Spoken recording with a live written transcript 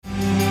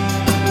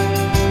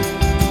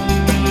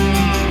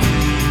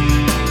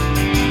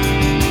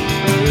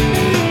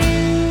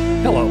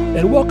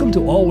and welcome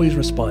to Always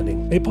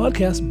Responding, a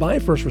podcast by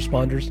first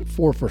responders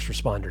for first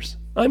responders.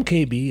 I'm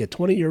KB, a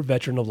 20-year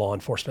veteran of law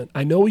enforcement.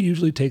 I know we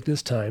usually take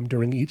this time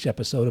during each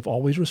episode of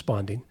Always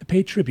Responding to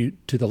pay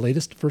tribute to the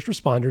latest first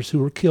responders who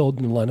were killed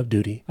in the line of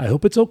duty. I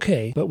hope it's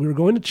okay, but we're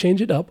going to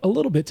change it up a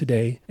little bit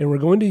today, and we're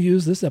going to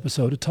use this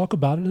episode to talk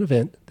about an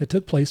event that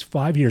took place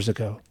 5 years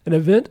ago. An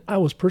event I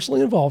was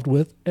personally involved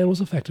with and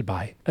was affected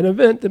by. An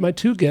event that my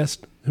two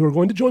guests who are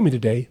going to join me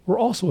today were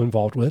also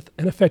involved with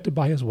and affected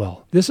by as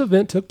well. This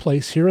event took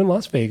place here in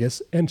Las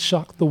Vegas and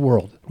shocked the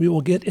world. We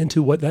will get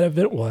into what that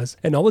event was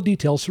and all the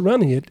details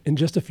surrounding it in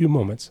just a few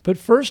moments. But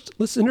first,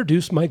 let's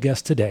introduce my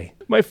guest today.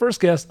 My first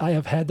guest I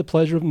have had the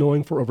pleasure of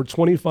knowing for over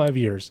 25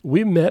 years.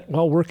 We met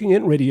while working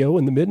in radio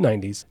in the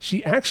mid-90s.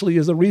 She actually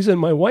is the reason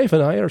my wife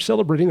and I are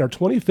celebrating our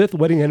 25th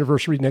wedding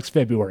anniversary next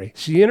February.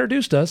 She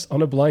introduced us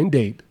on a blind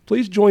date.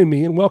 Please join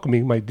me in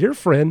welcoming my dear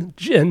friend,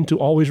 Jen, to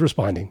Always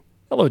Responding.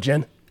 Hello,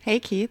 Jen. Hey,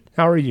 Keith.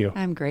 How are you?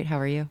 I'm great. How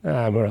are you?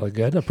 I'm really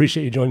good. I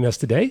appreciate you joining us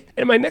today.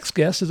 And my next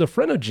guest is a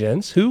friend of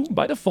Jen's who,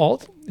 by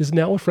default, is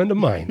now a friend of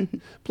mine.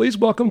 Please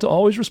welcome to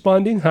Always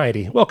Responding,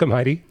 Heidi. Welcome,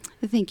 Heidi.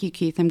 Thank you,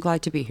 Keith. I'm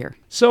glad to be here.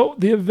 So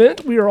the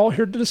event we are all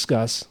here to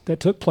discuss that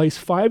took place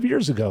 5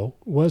 years ago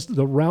was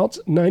the Route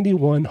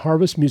 91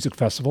 Harvest Music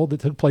Festival that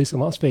took place in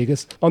Las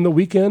Vegas on the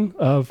weekend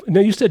of,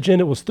 now you said,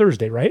 Jen, it was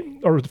Thursday, right?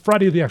 Or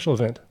Friday of the actual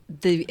event?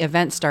 The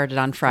event started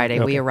on Friday.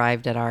 Okay. We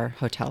arrived at our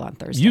hotel on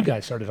Thursday. You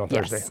guys started on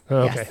Thursday. Yes.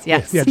 Okay.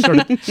 Yes. Yeah,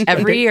 started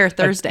Every year,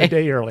 Thursday. A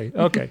day early.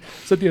 Okay.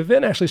 So the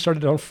event actually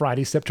started on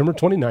Friday, September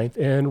 29th,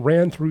 and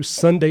ran through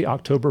Sunday,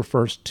 October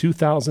 1st,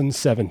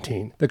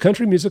 2017. The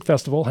Country Music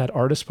Festival had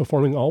artists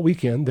performing all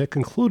weekend that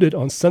concluded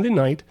on Sunday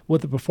night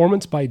with a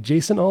performance by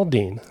Jason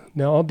Aldean.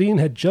 Now,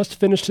 Aldean had just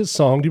finished his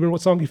song. Do you remember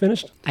what song he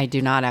finished? I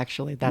do not,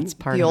 actually. That's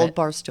part The of old it.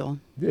 Barstool.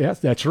 Yeah,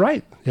 that's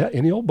right. Yeah,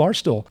 any old bar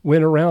stool.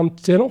 Went around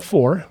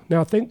 10:04.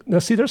 Now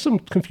see, there's some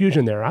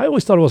confusion there. I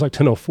always thought it was like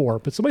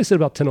 10:04, but somebody said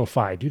about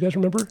 10:05. Do you guys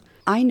remember?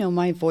 I know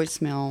my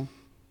voicemail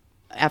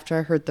after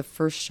I heard the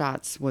first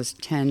shots was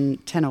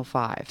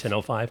 10:05.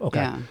 10:05. Okay.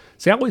 Yeah.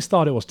 See, I always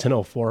thought it was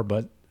 10:04,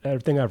 but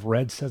everything I've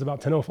read says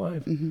about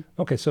 10:05. Mm-hmm.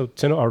 Okay, so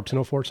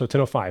 10:04, so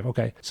 10:05.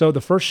 Okay. So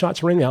the first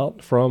shots ring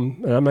out from,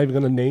 and I'm not even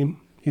going to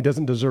name. He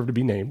doesn't deserve to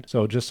be named, so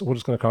we're just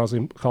going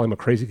to call him a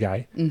crazy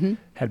guy. Mm-hmm.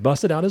 Had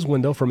busted out his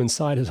window from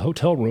inside his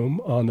hotel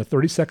room on the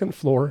 32nd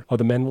floor of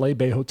the Mandalay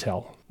Bay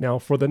Hotel. Now,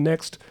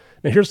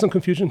 here's some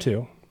confusion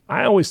too.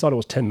 I always thought it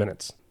was 10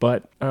 minutes,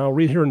 but I'll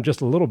read here in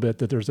just a little bit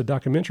that there's a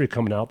documentary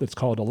coming out that's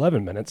called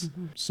 11 Minutes.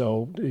 Mm-hmm.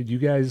 So, did you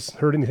guys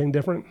heard anything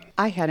different?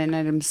 I hadn't,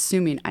 and I'm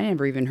assuming, I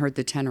never even heard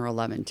the 10 or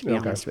 11, to be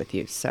honest with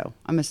you. So,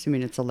 I'm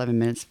assuming it's 11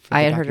 minutes.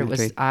 I had heard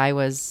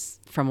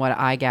from what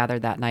I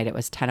gathered that night, it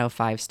was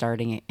 10:05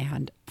 starting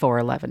and for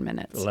 11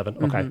 minutes. 11,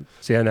 okay. Mm-hmm.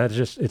 See, and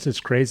it's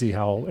just crazy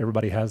how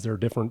everybody has their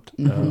different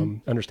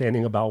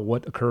understanding about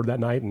what occurred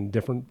that night and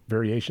different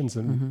variations.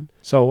 And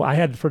so I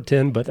had for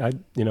 10, but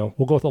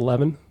we'll go with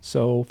 11.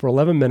 So for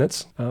 11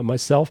 minutes,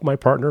 myself, my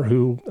partner,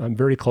 who I'm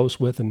very close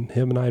with, and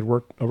him and I had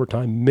worked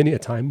overtime many a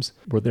times,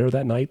 were there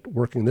that night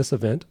working this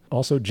event.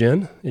 Also,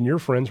 Jen and your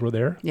friends were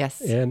there. Yes.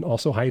 And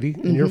also Heidi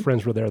and your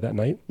friends were there that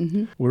night.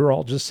 Mm-hmm. We were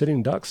all just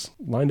sitting ducks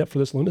lined up for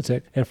this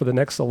lunatic. And for the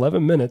next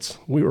 11 minutes,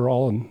 we were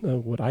all in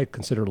what I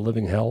consider a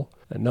living hell.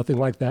 And nothing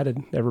like that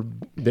had ever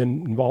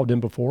been involved in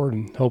before,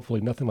 and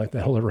hopefully nothing like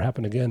that will ever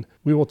happen again.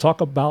 We will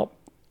talk about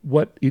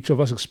what each of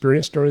us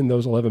experienced during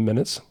those 11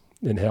 minutes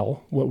in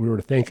hell, what we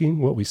were thinking,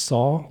 what we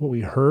saw, what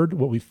we heard,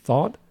 what we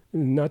thought.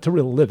 Not to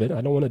relive it,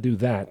 I don't want to do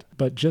that,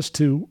 but just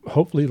to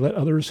hopefully let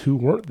others who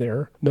weren't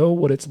there know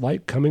what it's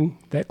like coming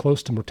that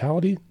close to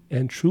mortality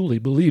and truly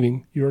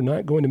believing you're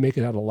not going to make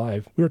it out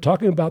alive. We were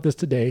talking about this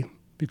today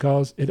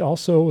because it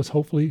also is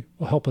hopefully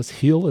will help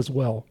us heal as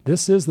well.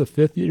 This is the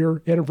 5th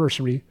year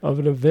anniversary of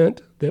an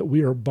event that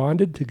we are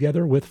bonded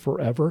together with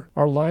forever.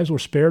 Our lives were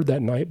spared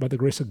that night by the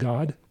grace of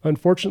God.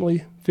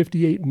 Unfortunately,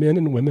 58 men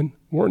and women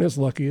weren't as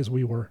lucky as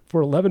we were.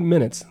 For 11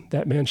 minutes,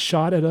 that man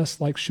shot at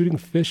us like shooting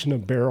fish in a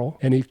barrel,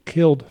 and he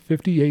killed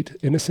 58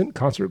 innocent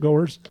concert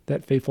goers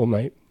that fateful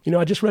night.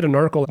 I just read an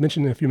article I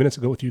mentioned a few minutes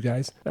ago with you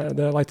guys that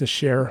I'd like to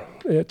share.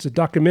 It's a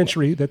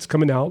documentary that's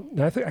coming out.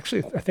 And I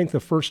think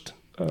the first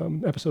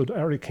episode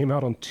already came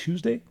out on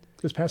Tuesday,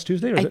 this past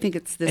Tuesday? I think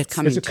it's coming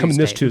Tuesday. Is it coming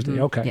this Tuesday?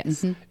 Mm-hmm. Okay.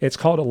 Yes. Mm-hmm. It's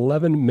called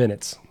 11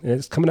 Minutes, and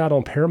it's coming out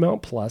on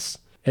Paramount Plus,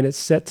 and it's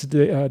set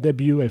to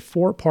debut a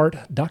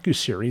 4-part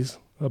docuseries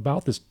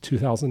about this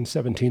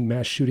 2017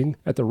 mass shooting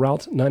at the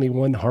Route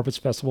 91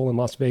 Harvest Festival in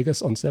Las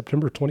Vegas on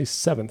September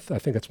 27th. I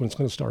think that's when it's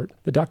going to start.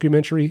 The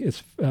documentary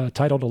is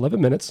titled 11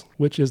 Minutes,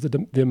 which is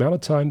the amount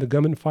of time the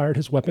gunman fired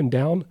his weapon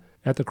down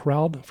at the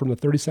crowd from the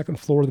 32nd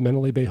floor of the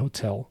Mandalay Bay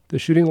Hotel. The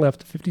shooting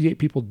left 58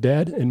 people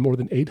dead and more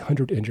than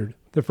 800 injured.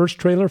 The first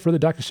trailer for the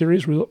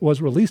docuseries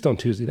was released on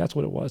Tuesday. That's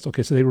what it was.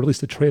 Okay, so they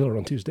released the trailer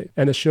on Tuesday.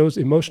 And it shows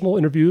emotional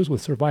interviews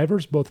with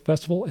survivors, both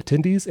festival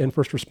attendees and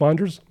first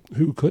responders,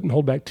 who couldn't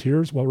hold back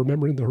tears while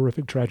remembering the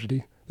horrific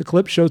tragedy. The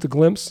clip shows a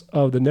glimpse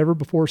of the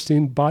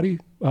never-before-seen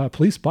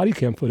police body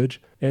cam footage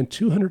and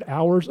 200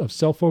 hours of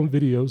cell phone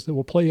videos that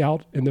will play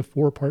out in the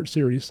 4-part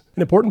series.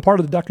 An important part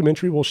of the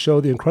documentary will show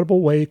the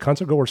incredible way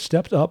concertgoers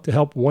stepped up to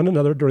help one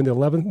another during the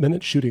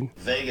 11-minute shooting.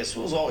 Vegas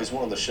was always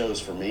one of the shows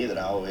for me that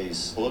I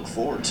always look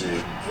forward to.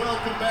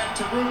 Welcome back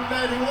to Route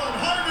 91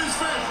 Harvest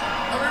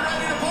Fest. Are we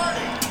ready to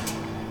party?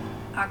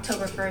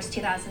 October 1st,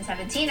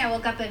 2017, I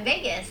woke up in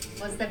Vegas.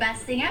 It was the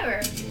best thing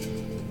ever.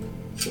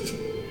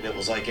 It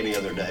was like any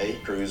other day.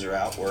 Crews are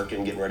out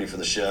working, getting ready for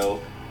the show.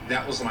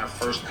 That was my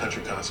first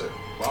country concert.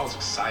 Well, I was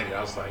excited.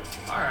 I was like,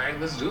 all right,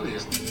 let's do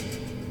this.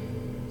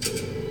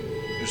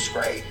 It was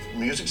great.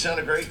 Music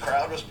sounded great.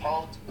 Crowd was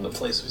pumped. The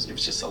place was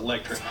just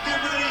electric.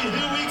 Get ready.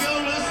 Here we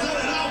go. Let's set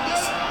it out.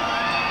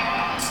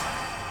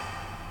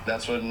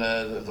 That's when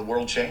the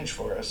world changed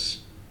for us.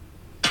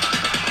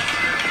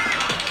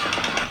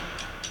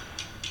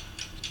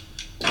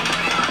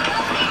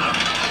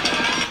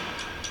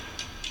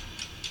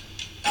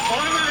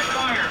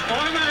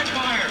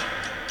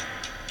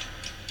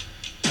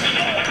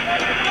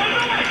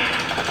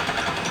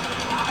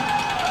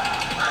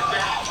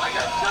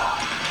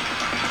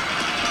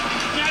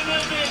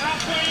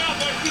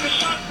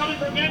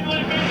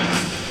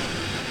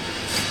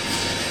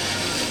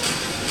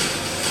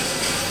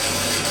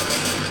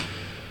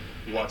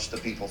 Watch the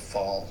people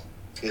fall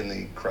in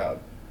the crowd.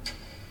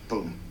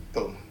 Boom,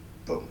 boom,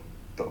 boom,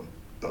 boom,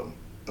 boom,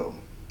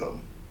 boom,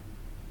 boom.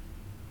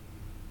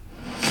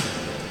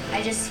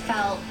 I just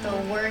felt the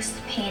worst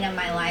pain of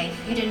my life.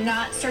 You did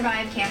not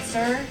survive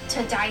cancer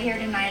to die here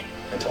tonight.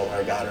 I told her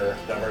I got her.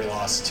 I've already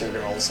lost 2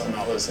 girls, so I'm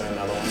not losing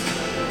another one.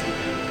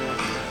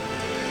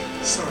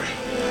 Sorry.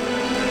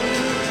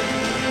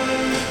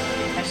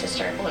 My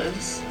sister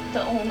was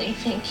the only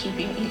thing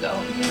keeping me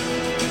going.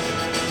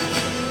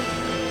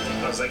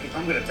 I was like, if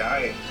I'm gonna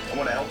die, I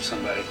want to help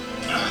somebody.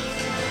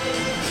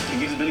 And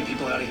get as many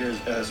people out of here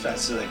as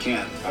fast as I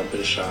can. I've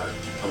been shot.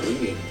 I'm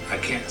leaving. I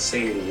can't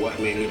say what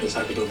made me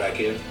decide to go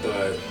back in,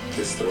 but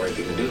it's the right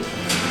thing to do.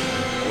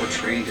 We're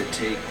trained to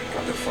take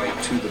the fight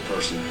to the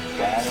person.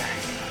 Dad,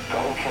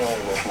 don't kill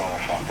this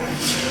motherfucker.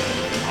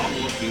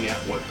 I'm looking at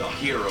what the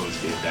heroes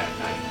did that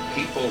night.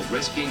 People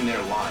risking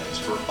their lives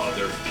for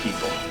other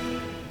people.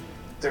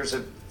 There's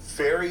a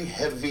very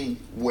heavy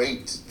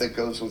weight that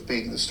goes with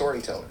being the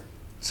storyteller.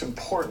 It's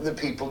important that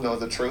people know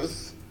the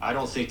truth. I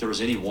don't think there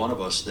was any one of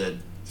us that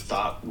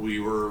thought we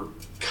were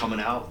coming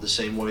out the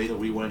same way that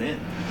we went in.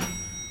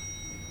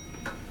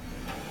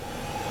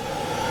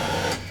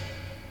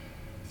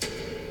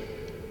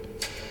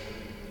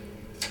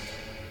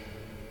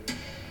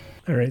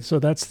 All right, so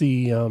that's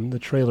the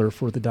trailer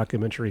for the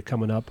documentary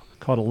coming up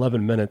called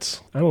 11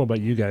 Minutes. I don't know about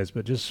you guys,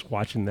 but just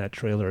watching that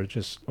trailer, it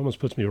just almost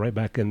puts me right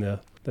back in the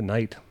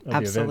night of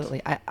Absolutely.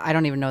 the event. I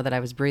don't even know that I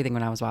was breathing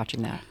when I was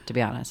watching that, to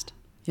be honest.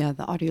 Yeah,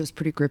 the audio is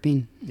pretty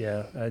gripping.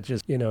 Yeah, I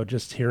just,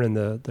 just hearing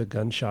the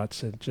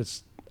gunshots, it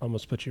just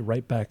almost puts you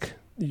right back.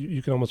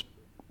 You can almost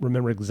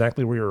remember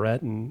exactly where you're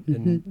at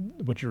and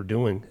what you're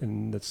doing,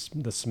 and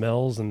the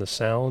smells and the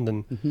sound.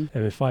 And I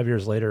mean, 5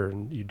 years later,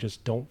 and you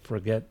just don't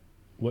forget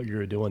what you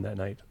were doing that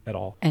night at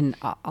all. And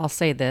I'll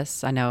say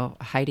this. I know,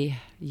 Heidi,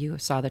 you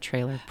saw the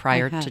trailer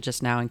prior to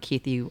just now, and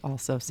Keith, you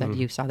also said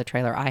you saw the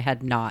trailer. I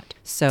had not.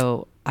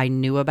 So I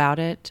knew about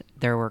it.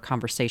 There were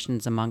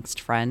conversations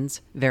amongst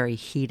friends, very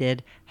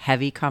heated,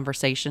 heavy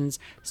conversations,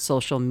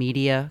 social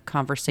media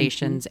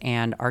conversations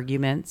and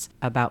arguments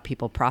about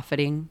people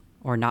profiting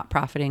or not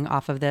profiting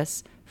off of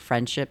this.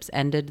 Friendships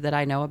ended that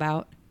I know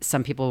about.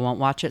 Some people won't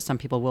watch it. Some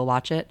people will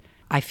watch it.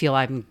 I feel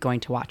I'm going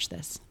to watch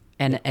this.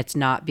 And it's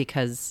not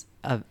because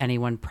of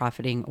anyone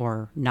profiting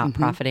or not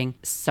profiting.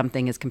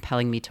 Something is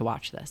compelling me to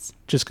watch this.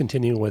 Just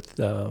continuing with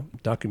the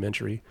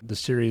documentary, the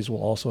series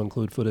will also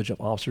include footage of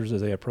officers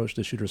as they approach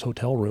the shooter's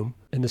hotel room.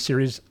 In the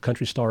series,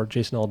 country star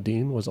Jason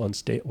Aldean was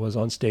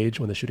on stage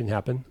when the shooting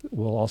happened.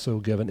 We'll also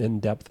give an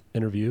in-depth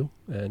interview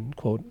and,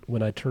 quote,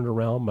 "When I turned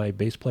around, my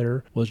bass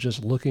player was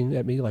just looking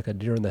at me like a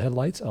deer in the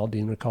headlights,"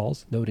 Aldean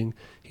recalls, noting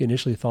he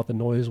initially thought the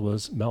noise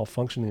was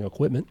malfunctioning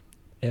equipment.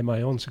 And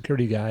my own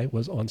security guy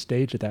was on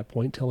stage at that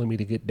point telling me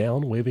to get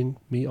down, waving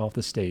me off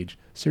the stage.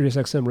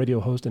 SiriusXM radio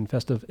host and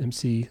festive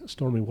MC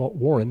Stormy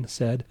Warren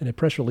said in a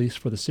press release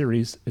for the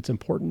series, "It's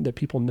important that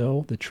people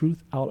know the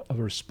truth out of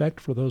respect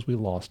for those we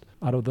lost,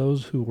 out of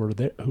those who were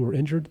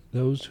injured,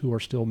 those who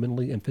are still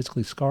mentally and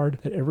physically scarred,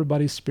 that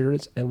everybody's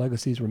spirits and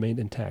legacies remained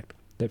intact.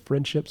 That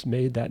friendships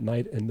made that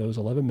night and those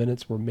 11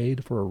 minutes were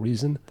made for a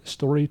reason. The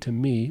story to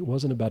me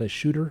wasn't about a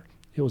shooter.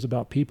 It was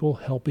about people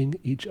helping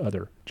each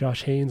other."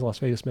 Josh Haynes, Las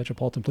Vegas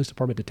Metropolitan Police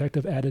Department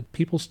detective, added,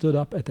 "People stood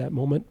up at that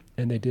moment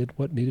and they did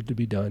what needed to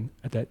be done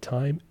at that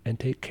time and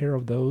take care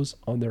of those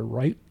on their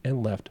right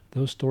and left.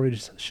 Those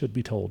stories should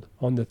be told."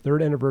 On the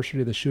 3rd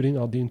anniversary of the shooting,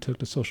 Aldean took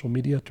to social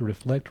media to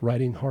reflect,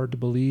 writing, "Hard to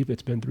believe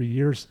it's been 3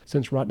 years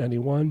since Route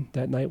 91.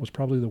 That night was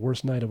probably the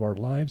worst night of our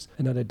lives,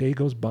 and not a day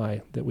goes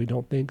by that we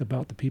don't think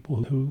about the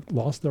people who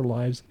lost their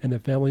lives and the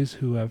families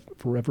who have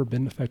forever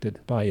been affected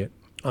by it.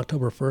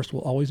 October 1st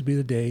will always be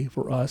the day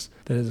for us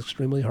that is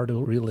extremely hard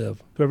to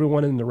relive. To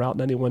everyone in the Route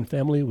 91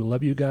 family, we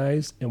love you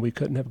guys, and we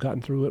couldn't have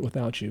gotten through it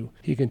without you.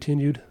 He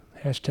continued,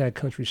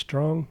 #country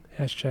strong,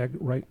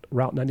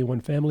 #Route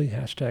 91 family,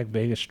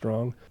 #Vegas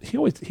strong.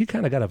 He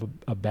kind of got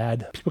a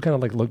bad, people kind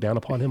of like looked down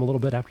upon him a little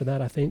bit after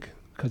that, I think,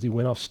 because he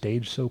went off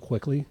stage so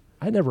quickly.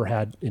 I never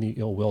had any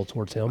ill will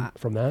towards him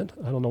from that.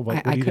 I don't know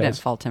what I you couldn't guys...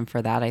 fault him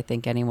for that. I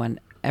think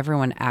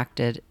everyone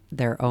acted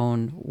their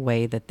own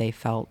way that they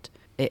felt.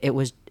 It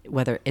was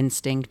whether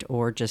instinct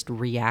or just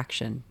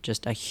reaction,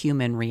 just a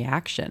human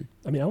reaction.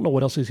 I mean, I don't know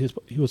what else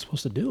he was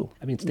supposed to do.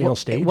 I mean, stay on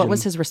stage. What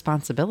was his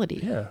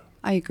responsibility? Yeah.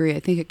 I agree. I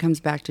think it comes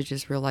back to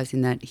just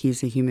realizing that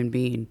he's a human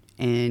being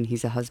and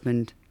he's a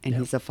husband and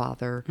he's a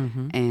father.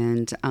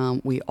 And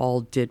we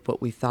all did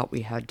what we thought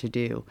we had to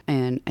do.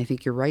 And I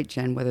think you're right,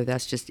 Jen, whether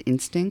that's just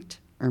instinct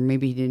or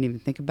maybe he didn't even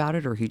think about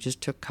it or he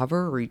just took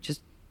cover or he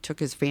just took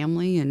his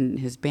family and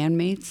his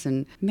bandmates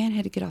and the man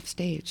had to get off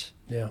stage.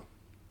 Yeah.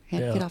 He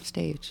had to get off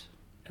stage.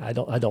 I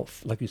don't,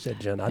 like you said,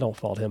 Jen, I don't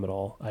fault him at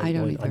all. I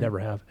don't either. I never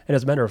have. And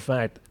as a matter of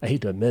fact, I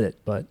hate to admit it,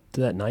 but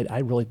to that night, I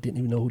really didn't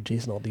even know who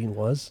Jason Aldean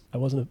was. I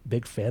wasn't a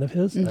big fan of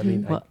his. I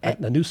mean, I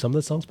knew some of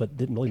the songs, but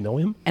didn't really know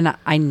him. And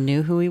I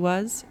knew who he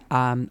was.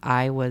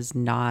 I was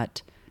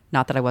not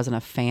that I wasn't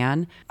a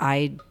fan.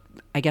 I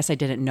guess I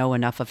didn't know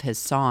enough of his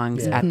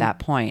songs at that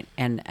point.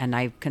 And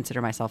I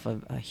consider myself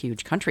a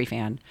huge country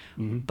fan.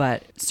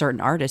 But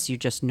certain artists, you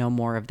just know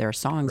more of their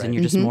songs and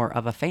you're just more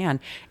of a fan.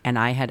 And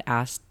I had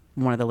asked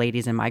one of the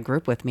ladies in my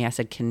group with me, I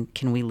said,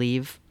 can we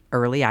leave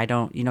early? I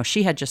don't,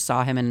 she had just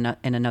saw him in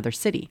another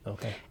city.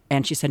 Okay.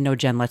 And she said, no,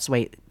 Jen, let's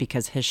wait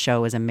because his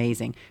show is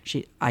amazing.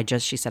 She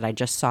said, I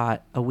just saw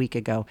it a week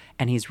ago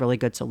and he's really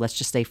good. So let's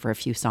just stay for a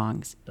few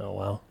songs. Oh,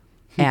 wow.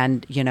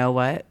 And you know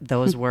what?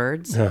 Those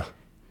words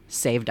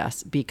saved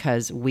us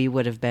because we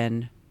would have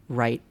been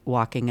right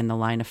walking in the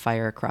line of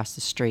fire across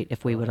the street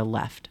if we would have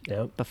left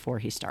before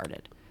he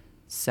started.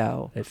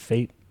 So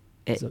fate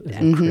is a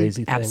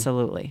crazy thing.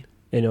 Absolutely.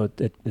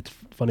 It's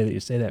funny that you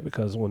say that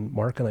because when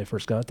Mark and I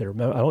first got there, I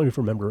don't even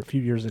remember, a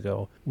few years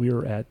ago, we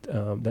were at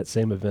that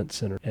same event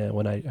center, and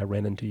when I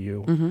ran into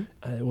you,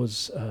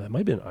 it might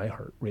have been an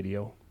iHeart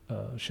Radio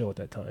show at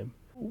that time.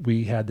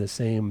 We had the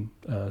same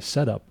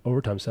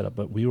overtime setup,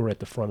 but we were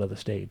at the front of the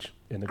stage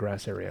in the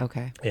grass area.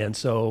 Okay. And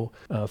so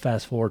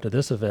fast forward to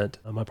this event,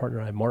 my partner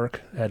and I,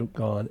 Mark, had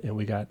gone and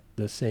we got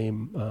the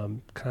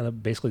same, kind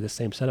of basically the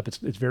same setup. It's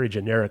very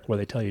generic where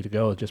they tell you to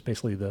go, just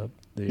basically the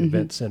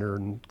event center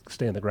and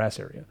stay in the grass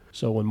area.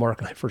 So when Mark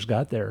and I first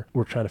got there,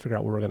 we're trying to figure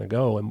out where we're going to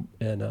go.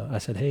 And I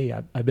said, hey,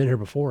 I've been here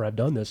before. I've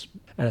done this.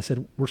 And I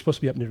said, we're supposed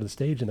to be up near the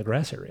stage in the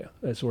grass area.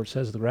 That's where it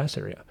says the grass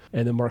area.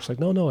 And then Mark's like,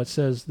 no, it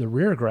says the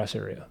rear grass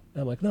area.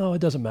 And I'm like, no,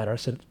 it doesn't matter. I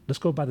said, let's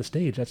go by the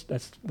stage.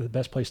 That's the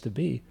best place to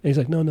be. And he's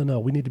like,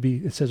 no, we need to be,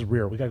 it says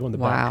rear. We got to go in the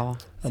back. Wow.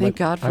 Thank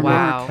God for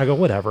Wow. I go,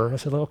 whatever. I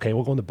said, okay,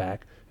 we'll go in the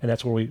back. And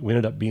that's where we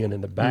ended up being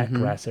in the back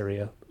grass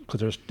area.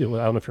 Because I don't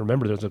know if you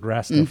remember, there's a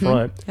grass in the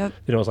front. Yep.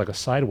 It was like a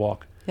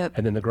sidewalk. Yep.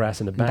 And then the grass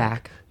in the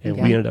back. And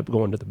we ended up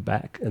going to the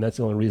back. And that's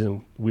the only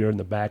reason we were in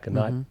the back and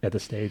not at the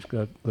stage.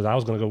 Because I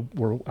was going to go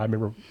where I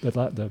remember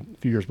the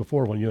few years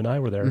before when you and I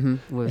were there.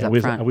 We was I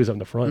was up in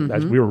the front.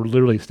 We were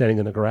literally standing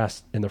in the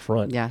grass in the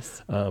front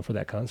for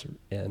that concert.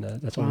 And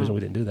that's the only reason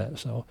we didn't do that.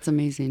 So it's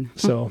amazing.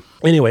 So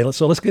anyway,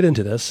 let's get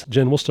into this.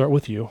 Jen, we'll start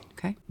with you.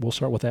 Okay. We'll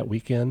start with that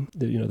weekend.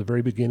 The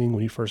very beginning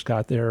when you first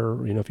got there.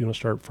 If you want to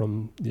start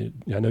from,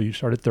 I know you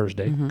started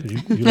Thursday because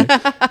you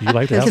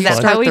like to have fun.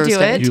 That's how we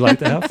do it. You like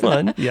to have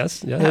fun.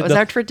 Yes. Yeah. That was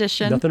our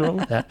tradition. Nothing wrong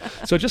with that.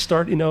 So just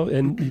start,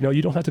 and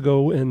you don't have to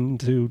go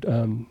into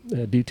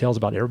details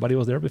about everybody who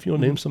was there, but if you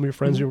want to name some of your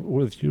friends who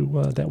were with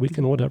you that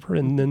weekend or whatever,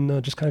 and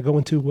then just kind of go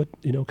into what,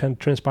 kind of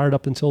transpired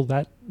up until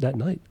that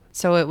night.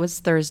 So it was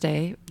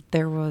Thursday.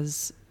 There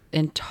was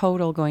in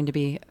total going to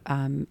be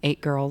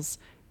 8 girls,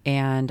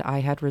 and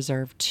I had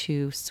reserved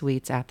 2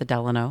 suites at the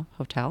Delano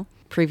Hotel.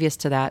 Previous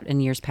to that, in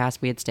years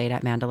past, we had stayed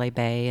at Mandalay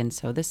Bay, and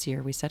so this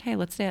year we said, hey,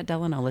 let's stay at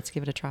Delano. Let's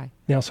give it a try.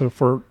 Now, so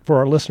for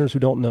our listeners who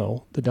don't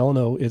know, the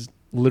Delano is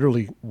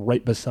literally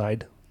right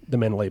beside the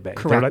Mandalay Bay.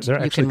 Correct. They're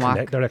actually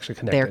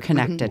connected. They're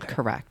connected. Okay.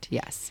 Correct.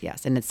 Yes.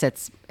 And it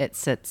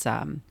sits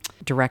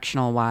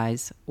directional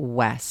wise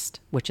west,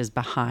 which is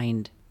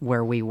behind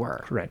where we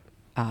were. Correct.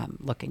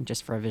 Looking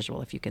just for a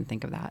visual, if you can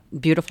think of that.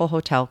 Beautiful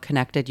hotel,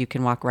 connected. You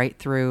can walk right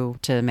through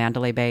to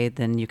Mandalay Bay,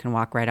 then you can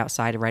walk right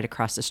outside, right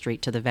across the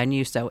street to the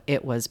venue. So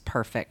it was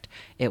perfect.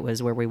 It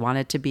was where we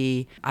wanted to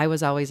be. I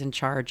was always in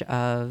charge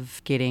of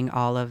getting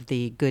all of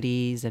the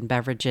goodies and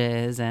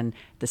beverages and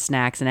the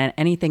snacks and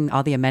anything,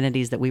 all the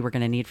amenities that we were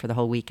going to need for the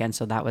whole weekend.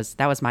 So that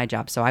was my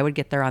job. So I would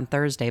get there on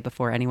Thursday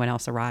before anyone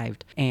else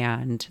arrived.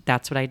 And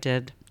that's what I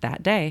did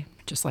that day,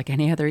 just like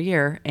any other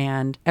year.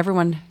 And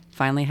everyone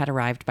finally had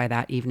arrived by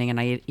that evening, and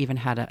I even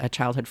had a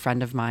childhood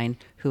friend of mine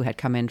who had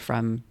come in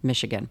from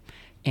Michigan,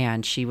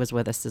 and she was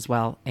with us as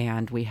well.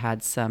 And we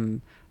had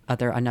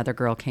another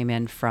girl came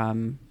in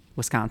from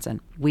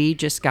Wisconsin. We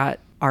just got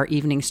our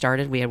evening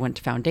started. We had went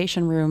to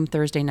Foundation Room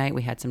Thursday night.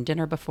 We had some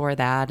dinner before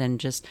that,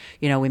 and just,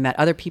 we met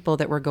other people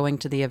that were going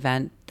to the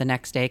event the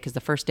next day, because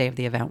the first day of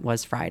the event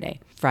was Friday.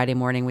 Friday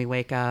morning, we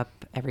wake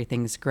up,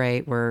 everything's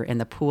great. We're in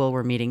the pool.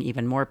 We're meeting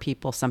even more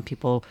people. Some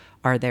people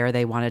are there.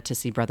 They wanted to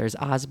see Brothers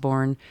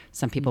Osborne.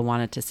 Some people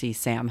wanted to see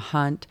Sam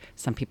Hunt.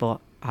 Some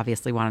people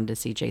obviously wanted to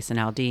see Jason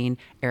Aldean.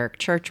 Eric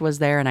Church was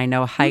there, and I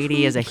know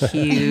Heidi is a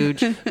huge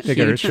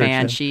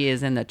fan. She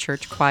is in the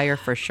church choir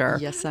for sure.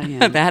 Yes, I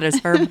am. That is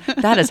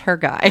her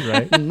guy.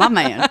 Right. My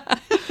man.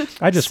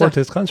 I just went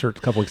to his concert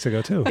a couple weeks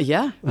ago too.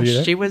 Yeah.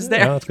 She was there.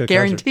 Yeah, that's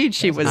Guaranteed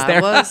she was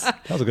there. That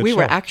was a good we show.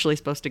 were actually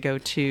supposed to go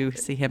to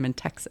see him in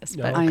Texas,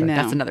 but I know.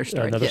 that's another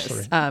story. Another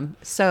story.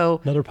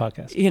 So Another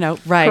podcast.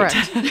 Right.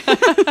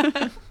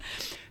 Correct.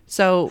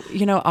 So,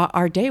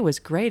 our day was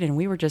great, and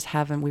we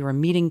were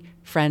meeting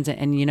friends,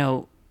 and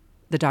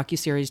the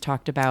docuseries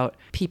talked about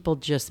people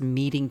just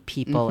meeting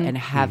people and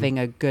having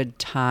a good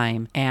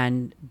time.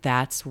 And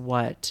that's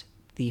what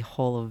the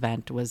whole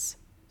event was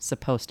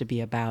supposed to be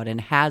about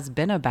and has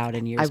been about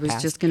in years past. I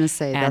was just going to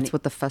say, that's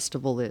what the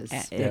festival is.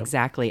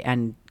 Exactly.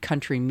 And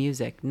country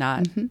music,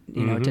 not,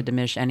 to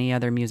diminish any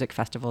other music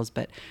festivals,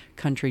 but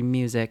country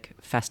music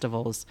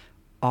festivals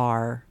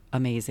are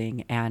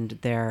amazing, and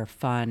they're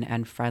fun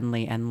and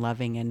friendly and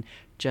loving and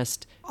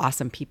just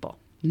awesome people.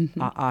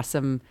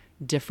 Awesome,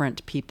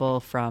 different people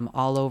from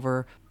all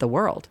over the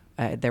world.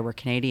 There were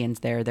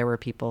Canadians there. There were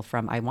people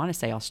from, I want to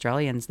say,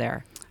 Australians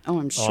there. Oh,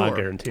 I'm sure. I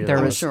guarantee there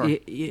that.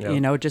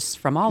 was, just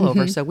from all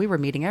over. So we were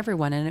meeting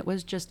everyone, and it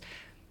was just,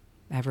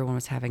 everyone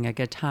was having a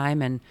good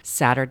time. And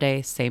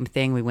Saturday, same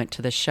thing. We went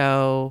to the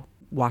show,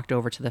 walked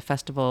over to the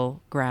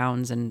festival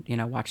grounds and,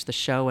 watched the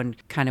show and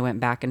kind of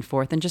went back and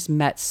forth and just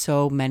met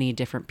so many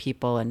different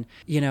people. And,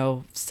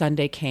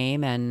 Sunday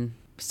came, and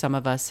some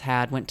of us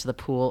went to the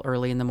pool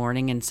early in the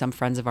morning, and some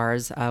friends of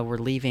ours were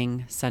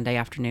leaving Sunday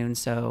afternoon.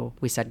 So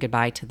we said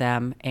goodbye to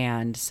them,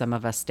 and some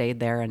of us stayed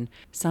there, and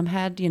some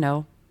had,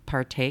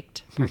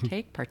 partook.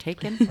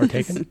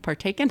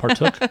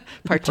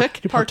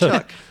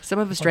 Some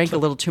of us drank a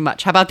little too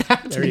much. How about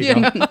that? There you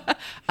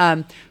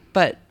go.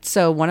 But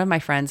so one of my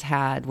friends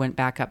went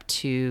back up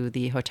to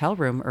the hotel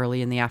room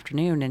early in the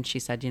afternoon, and she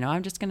said,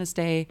 I'm just going to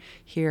stay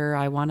here.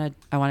 I want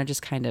to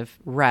just kind of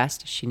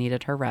rest. She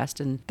needed her rest.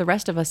 And the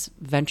rest of us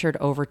ventured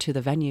over to the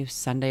venue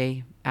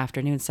Sunday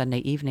afternoon, Sunday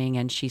evening,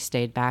 and she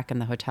stayed back in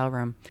the hotel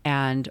room.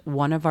 And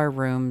one of our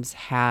rooms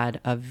had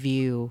a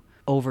view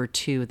over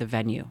to the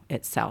venue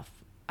itself.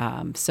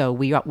 So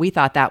we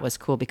thought that was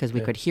cool because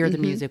we could hear the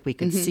music, we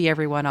could see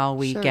everyone all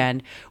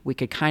weekend. Sure. We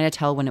could kind of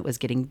tell when it was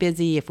getting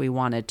busy, if we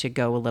wanted to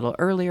go a little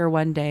earlier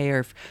one day or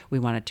if we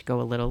wanted to go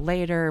a little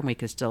later, and we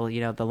could still,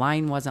 the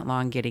line wasn't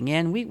long getting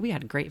in. We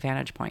had a great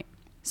vantage point.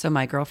 So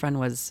my girlfriend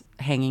was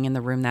hanging in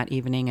the room that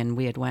evening, and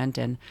we had went,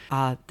 and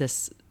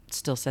this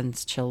still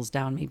sends chills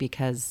down me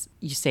because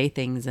you say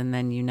things and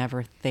then you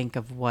never think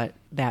of what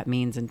that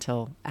means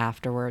until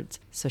afterwards.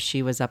 So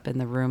she was up in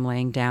the room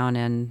laying down,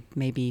 and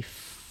maybe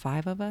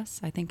 5 of us,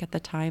 I think at the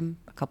time,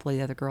 a couple of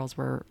the other girls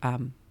were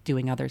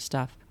doing other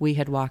stuff. We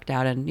had walked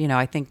out, and,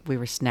 I think we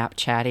were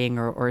Snapchatting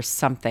or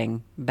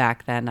something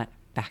back then,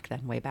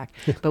 way back,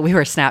 but we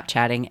were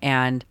Snapchatting,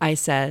 and I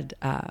said,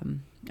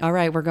 all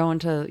right, we're going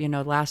to,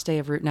 last day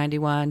of Route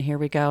 91. Here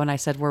we go. And I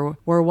said,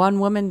 we're one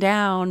woman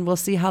down. We'll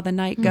see how the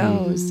night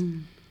goes.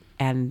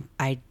 And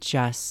I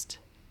just,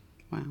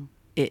 wow.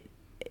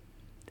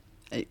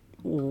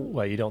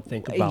 Well, you don't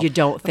think about. You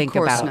don't think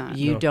about. Not.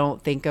 You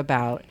don't think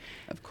about.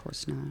 Of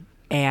course not.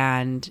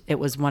 And it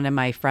was one of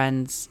my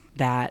friends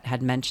that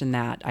had mentioned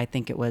that. I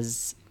think it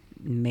was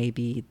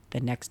maybe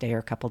the next day or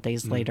a couple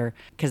days later,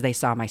 because they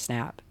saw my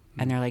snap.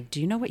 And they're like, do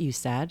you know what you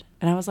said?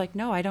 And I was like,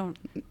 no, I don't.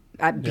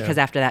 Because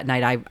after that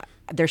night,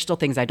 there's still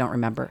things I don't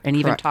remember. And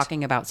even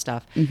talking about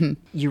stuff,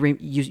 you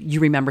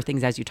remember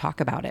things as you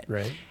talk about it.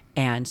 Right.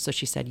 And so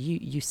she said,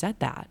 you said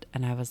that.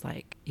 And I was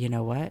like, you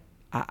know what?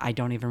 I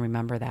don't even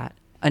remember that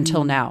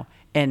until now.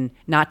 And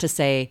not to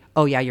say,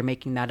 oh, yeah, you're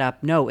making that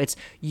up. No, it's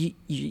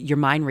your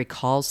mind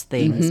recalls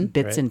things,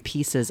 bits and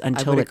pieces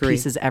until it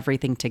pieces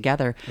everything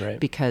together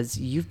because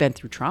you've been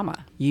through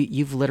trauma.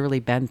 You've literally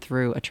been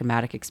through a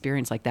traumatic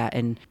experience like that,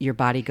 and your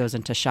body goes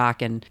into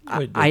shock. And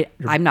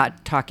I'm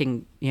not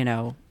talking,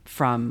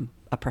 from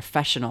a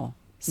professional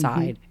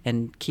side.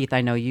 And Keith,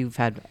 I know you've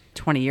had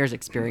 20 years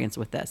experience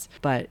with this,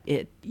 but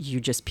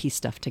you just piece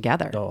stuff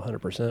together. Oh,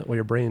 100%. Well,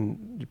 your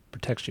brain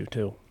protects you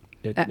too.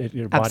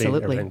 Your body,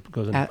 everything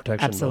goes into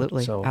protection. Absolutely.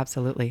 Mode, so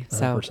Absolutely.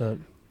 100%.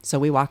 So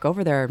we walk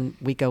over there and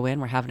we go in,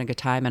 we're having a good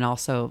time. And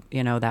also,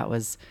 that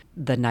was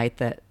the night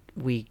that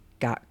we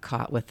got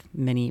caught with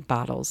mini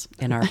bottles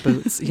in our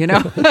boots,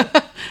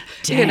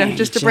 Dang,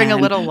 just to bring a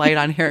little light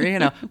on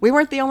here, we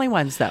weren't the only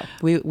ones though.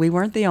 We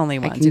weren't the only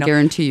ones. I can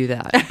guarantee you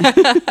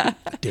that.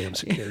 Damn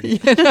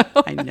security.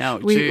 I know.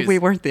 We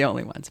weren't the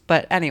only ones.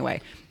 But anyway,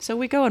 so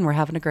we go and we're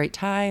having a great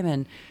time.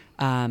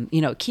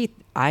 And, Keith,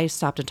 I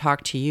stopped and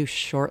talked to you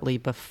shortly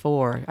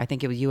before. I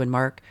think it was you and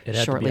Mark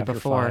shortly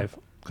before.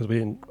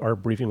 Because our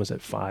briefing was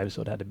at 5,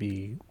 so it had to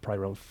be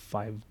probably around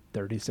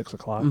 5:30, 6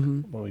 o'clock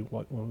when we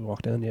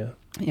walked in. Yeah.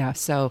 Yeah.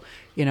 So,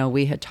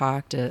 we had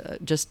talked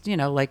just,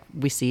 like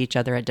we see each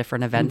other at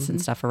different events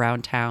and stuff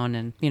around town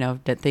and,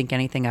 didn't think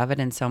anything of it.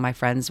 And so my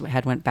friends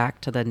had went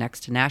back to the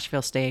next to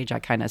Nashville stage. I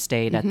kind of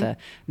stayed at the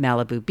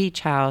Malibu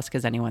beach house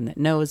because anyone that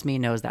knows me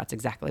knows that's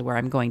exactly where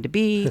I'm going to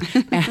be.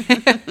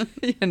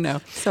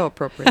 So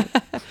appropriate.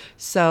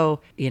 So,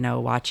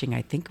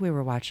 I think we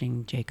were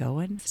watching Jake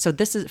Owen. So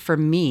this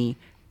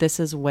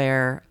is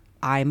where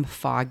I'm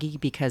foggy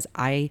because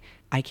I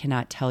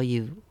cannot tell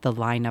you the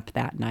lineup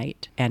that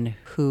night and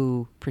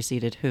who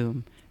preceded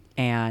whom.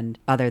 And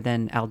other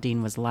than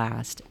Aldine was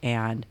last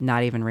and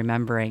not even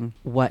remembering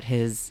what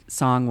his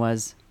song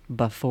was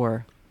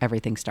before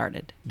everything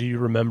started. Do you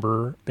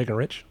remember Big and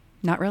Rich?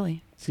 Not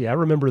really. See, I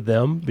remember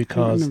them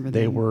because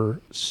they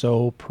were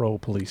so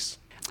pro-police.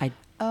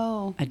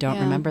 I don't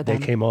remember them.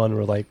 They came on and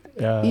were like,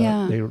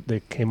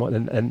 they came on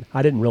and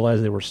I didn't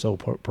realize they were so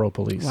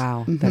pro-police.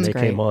 Wow, And that's they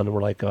great. came on and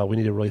were like, we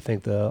need to really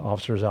thank the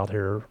officers out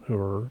here who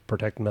are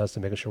protecting us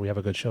and making sure we have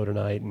a good show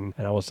tonight. And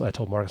I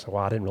told Mark, I said,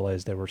 wow, I didn't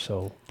realize they were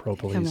so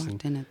pro-police. I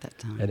walked in at that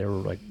time. And they were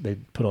like, they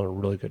put on a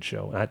really good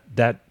show. And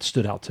that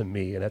stood out to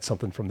me. And that's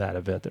something from that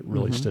event that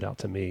really stood out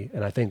to me.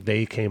 And I think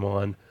they came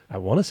on, I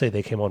want to say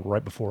they came on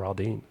right before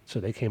Aldine. So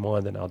they came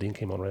on, then Aldine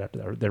came on right after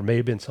that. There may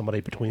have been somebody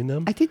between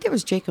them. I think there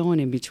was Jake Owen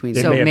in between.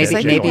 So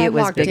maybe it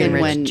was Big and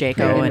Rich, when Jake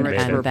Big and Owen,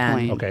 Rich and were then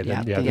playing. Okay,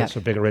 then, so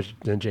Big and Rich,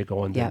 then Jake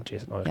Owen, then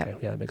Jason. Okay,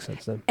 yeah, that makes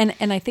sense then.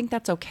 And I think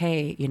that's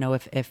okay.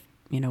 If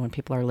when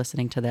people are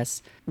listening to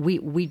this,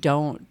 we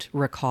don't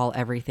recall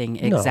everything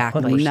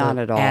exactly. No, not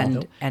at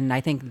all. And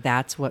I think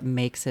that's what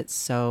makes it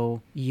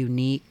so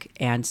unique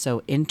and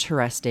so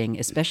interesting,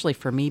 especially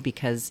for me,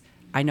 because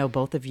I know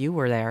both of you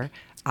were there.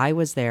 I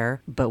was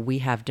there, but we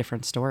have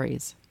different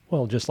stories.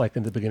 Well, just like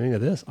in the beginning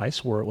of this, I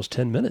swore it was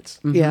 10 minutes.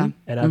 Yeah.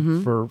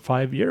 And for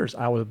 5 years,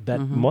 I would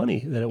bet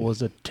money that it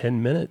was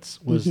 10 minutes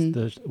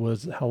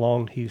was how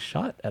long he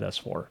shot at us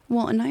for.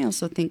 Well, and I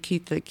also think,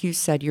 Keith, like you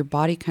said, your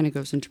body kind of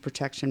goes into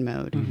protection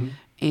mode.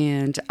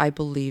 And I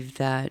believe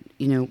that,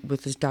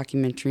 with this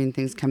documentary and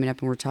things coming up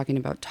and we're talking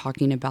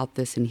about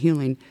this and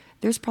healing,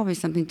 there's probably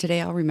something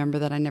today I'll remember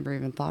that I never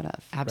even thought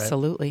of.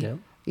 Absolutely. Right.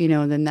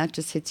 Yeah. And then that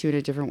just hits you in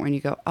a different way and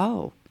you go,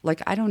 oh,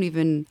 like I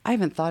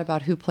haven't thought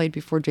about who played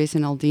before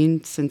Jason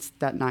Aldean since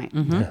that night.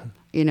 And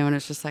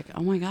it's just like,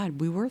 oh my God,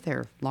 we were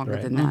there longer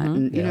than that.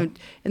 And, and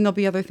there'll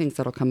be other things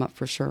that'll come up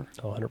for sure.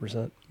 Oh,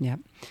 100%. Yep.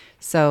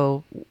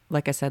 So,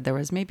 like I said, there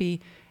was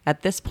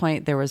at this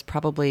point, there was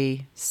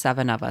probably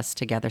 7 of us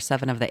together,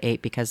 7 of the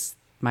 8, because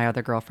my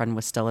other girlfriend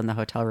was still in the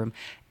hotel room.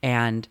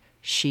 And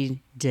she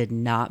did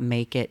not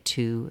make it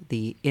to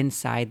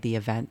inside the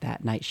event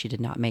that night. She did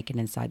not make it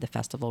inside the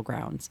festival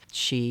grounds.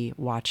 She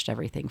watched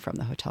everything from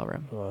the hotel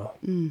room. Wow.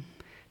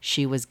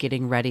 She was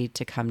getting ready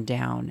to come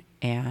down,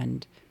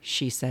 and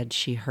she said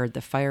she heard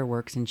the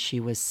fireworks, and she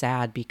was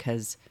sad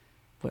because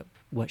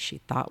what she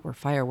thought were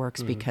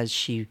fireworks because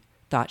she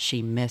thought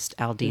she missed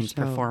Aldean's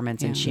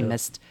performance and she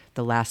missed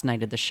the last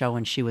night of the show,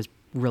 and she was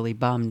really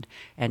bummed.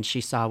 And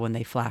she saw when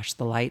they flashed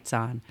the lights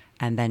on,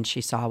 and then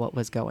she saw what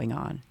was going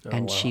on,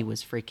 she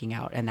was freaking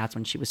out. And that's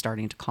when she was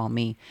starting to call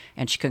me,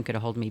 and she couldn't get a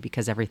hold of me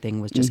because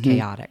everything was just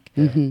chaotic.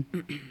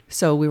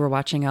 So we were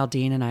watching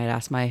Aldean, and I had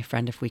asked my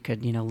friend if we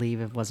could,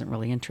 leave. I wasn't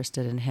really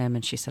interested in him.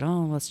 And she said,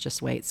 oh, let's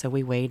just wait. So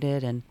we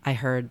waited, and I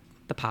heard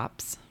the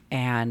pops,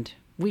 and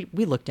we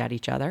looked at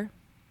each other,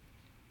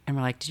 and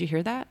we're like, did you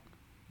hear that?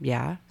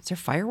 Yeah. Is there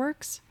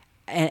fireworks?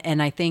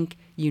 And I think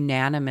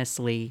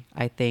unanimously,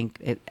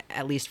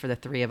 at least for the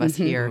 3 of us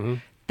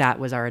here, that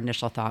was our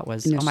initial thought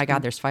was, oh my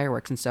God, there's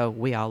fireworks. And so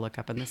we all look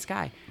up in the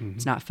sky.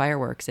 It's not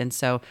fireworks. And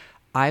so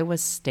I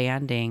was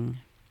standing.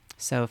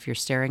 So if you're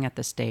staring at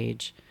the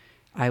stage,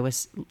 I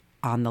was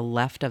on the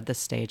left of the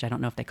stage. I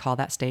don't know if they call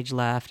that stage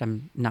left.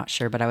 I'm not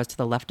sure, but I was to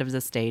the left of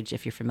the stage.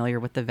 If you're familiar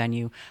with the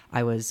venue,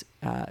 I was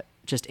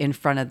just in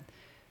front of,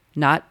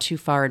 not too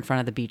far in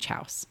front of the beach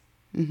house.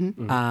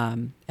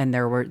 And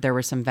there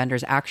were some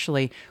vendors.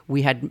 Actually,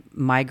 we had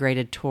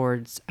migrated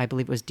towards, I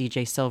believe it was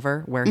DJ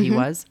Silver, where he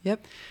was.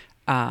 Yep.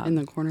 In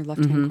the corner,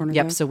 left-hand corner.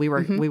 Yep. There. So we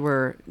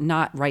were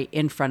not right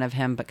in front of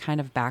him, but kind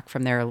of back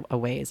from there a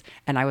ways.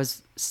 And I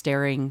was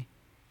staring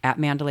at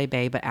Mandalay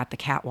Bay, but at the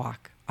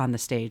catwalk on the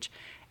stage.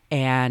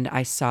 And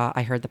I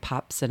heard the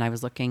pops, and I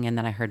was looking, and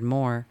then I heard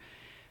more.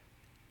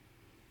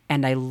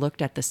 And I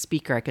looked at the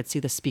speaker. I could see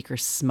the speaker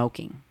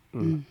smoking.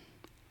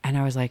 And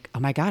I was like, oh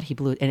my God, he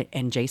blew it.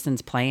 And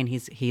Jason's playing.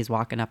 He's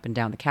walking up and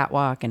down the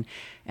catwalk,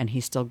 and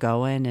he's still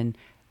going. And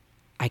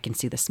I can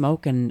see the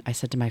smoke. And I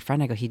said to my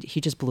friend, I go, he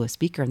just blew a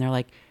speaker. And they're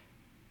like,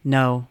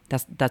 no,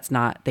 that's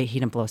not, he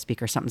didn't blow a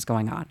speaker. Something's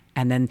going on.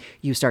 And then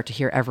you start to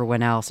hear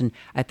everyone else. And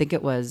I think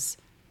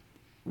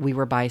we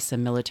were by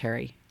some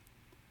military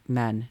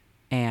men,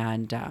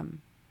 and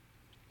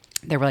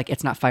they were like,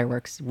 it's not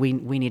fireworks. We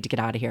need to get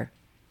out of here.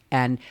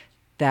 And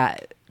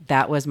that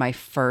was my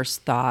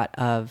first thought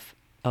of,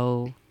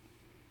 oh,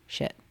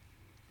 shit.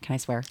 Can I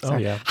swear?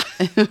 Sorry. Oh,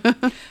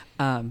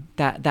 yeah.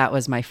 That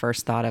was my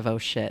first thought of, oh,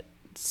 shit,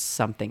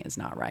 something is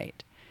not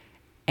right.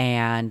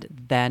 And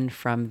then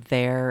from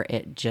there,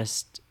 it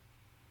just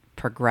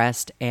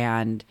progressed,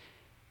 and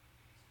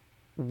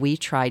we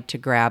tried to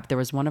grab, there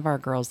was one of our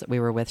girls that we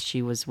were with,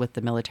 she was with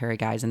the military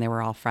guys and they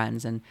were all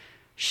friends, and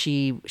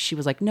she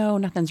was like, no,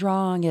 nothing's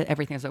wrong,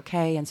 everything's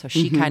okay. And so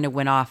she kind of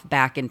went off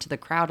back into the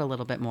crowd a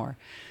little bit more.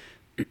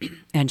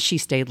 And she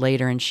stayed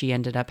later, and she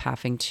ended up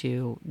having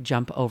to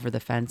jump over the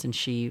fence, and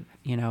she,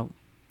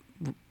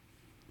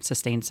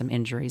 sustained some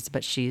injuries,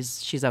 but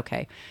she's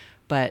okay.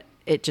 But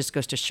it just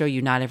goes to show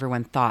you not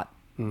everyone thought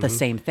the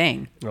same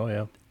thing. Oh,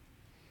 yeah.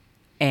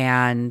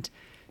 And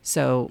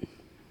so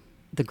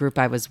the group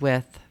I was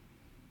with,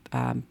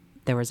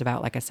 there was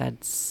about, like I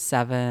said,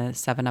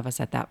 seven of us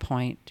at that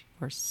point,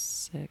 or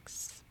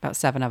about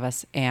 7 of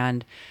us.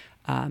 And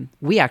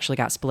we actually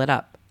got split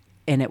up.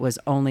 And it was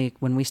only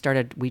when we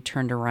started, we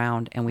turned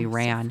around and we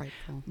ran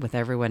with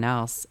everyone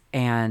else.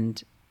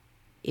 And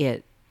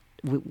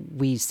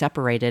we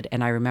separated.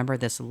 And I remember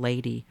this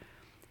lady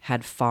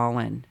had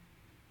fallen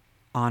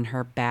on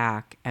her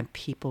back and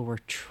people were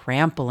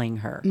trampling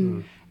her.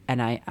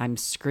 And I'm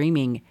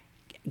screaming,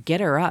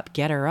 get her up,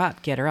 get her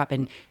up, get her up.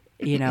 And,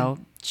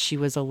 she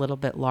was a little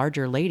bit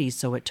larger lady,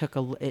 so it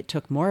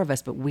took more of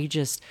us, but we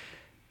just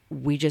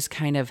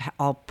kind of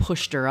all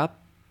pushed her up,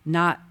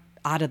 not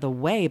out of the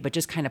way, but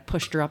just kind of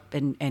pushed her up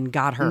and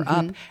got her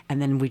up.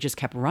 And then we just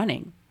kept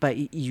running.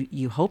 But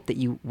you hope that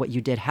what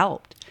you did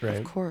helped. Right.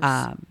 Of course.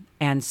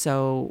 And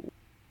so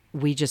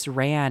we just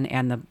ran,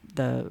 and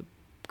the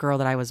girl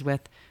that I was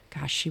with,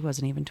 gosh, she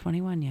wasn't even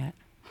 21 yet.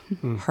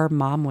 Her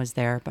mom was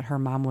there, but her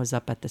mom was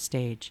up at the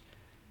stage.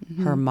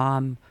 Her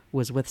mom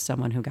was with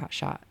someone who got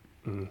shot.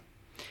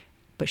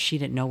 But she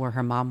didn't know where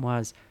her mom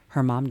was.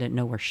 Her mom didn't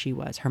know where she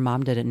was. Her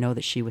mom didn't know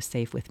that she was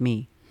safe with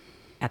me.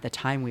 At the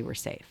time, we were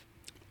safe.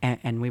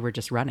 And we were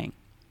just running.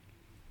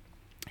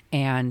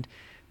 And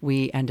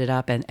we ended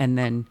up, and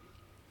then,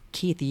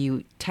 Keith,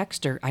 you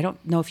text her. I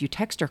don't know if you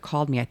text or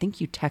called me. I think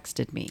you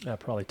texted me. I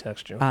probably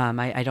text you.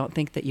 I don't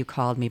think that you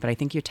called me, but I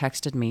think you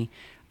texted me.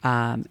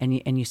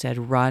 And you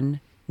said,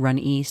 run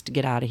east,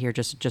 get out of here,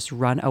 just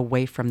run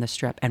away from the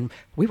Strip. And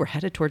we were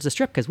headed towards the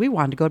Strip because we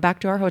wanted to go back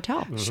to our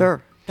hotel.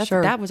 Sure.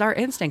 That was our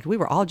instinct. We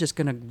were all just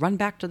going to run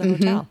back to the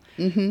hotel.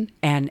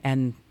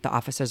 And the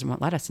officers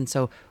won't let us. And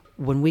so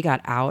when we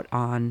got out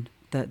on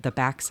the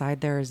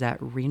backside there, is that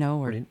Reno?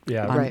 Or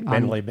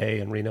Mandalay Bay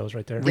and Reno's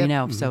right there.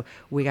 Reno. So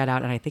we got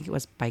out, and I think it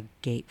was by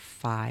Gate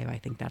 5. I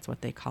think that's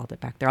what they called it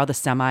back there. All the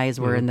semis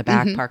were in the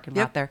back parking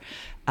lot there.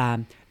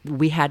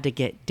 We had to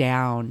get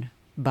down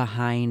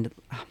behind,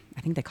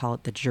 I think they call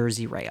it the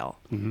Jersey rail.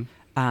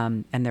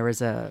 And there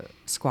was a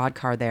squad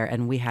car there,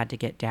 and we had to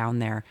get down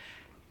there.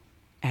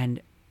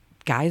 And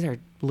guys are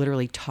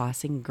literally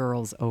tossing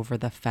girls over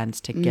the fence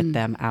to get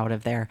them out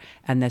of there.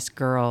 And this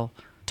girl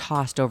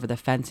tossed over the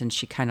fence, and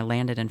she kind of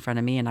landed in front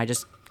of me, and I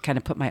just kind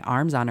of put my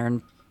arms on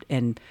her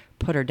and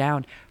put her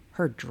down.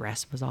 Her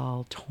dress was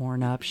all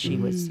torn up. She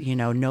was,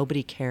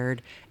 nobody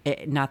cared.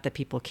 Not that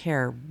people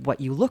care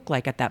what you look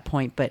like at that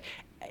point, but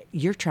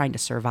you're trying to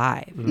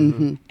survive.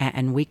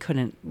 And we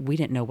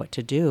didn't know what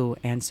to do.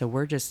 And so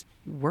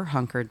we're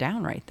hunkered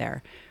down right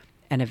there.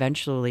 And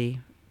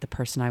eventually the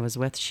person I was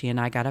with, she and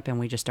I got up and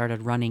we just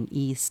started running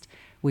east.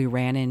 We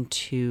ran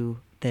into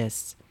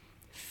this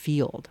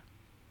field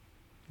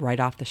right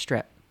off the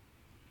Strip.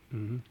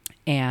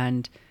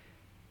 And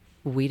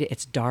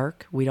it's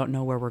dark. We don't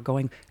know where we're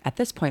going. At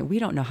this point, we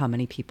don't know how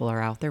many people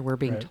are out there. We're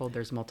being told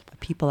there's multiple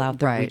people out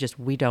there. Right.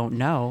 We don't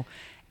know.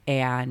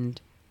 And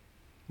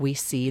we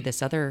see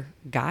this other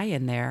guy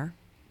in there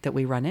that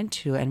we run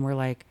into, and we're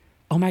like,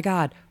 oh my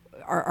God,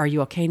 are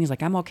you okay? And he's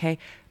like, I'm okay.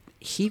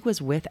 He was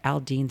with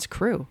Aldean's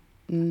crew.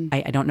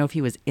 I don't know if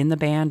he was in the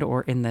band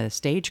or in the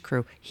stage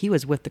crew. He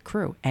was with the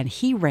crew, and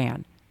he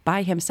ran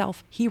by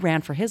himself. He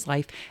ran for his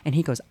life, and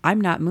he goes,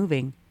 I'm not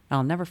moving.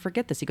 I'll never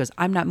forget this. He goes,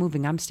 I'm not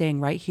moving. I'm staying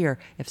right here.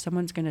 If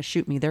someone's going to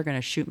shoot me, they're going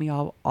to shoot me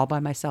all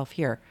by myself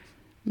here.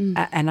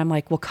 And I'm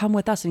like, well, come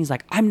with us. And he's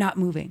like, I'm not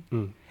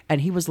moving.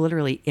 And he was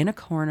literally in a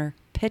corner,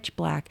 pitch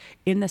black,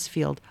 in this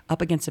field,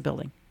 up against a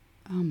building.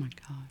 Oh my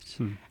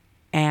gosh.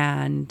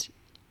 And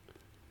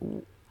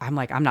I'm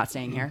like, I'm not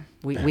staying here.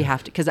 We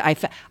have to, because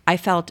I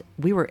felt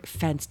we were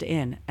fenced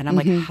in. And I'm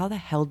like, how the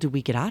hell do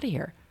we get out of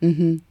here?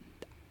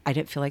 I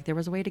didn't feel like there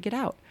was a way to get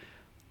out.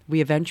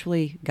 We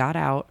eventually got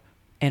out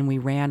and we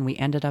ran. We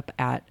ended up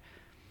at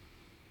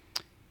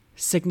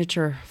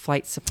Signature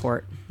Flight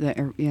Support.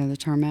 The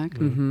tarmac.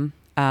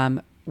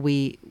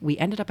 We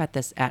ended up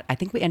I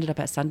think we ended up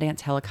at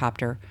Sundance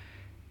Helicopter,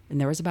 and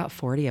there was about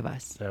 40 of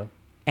us. Yeah.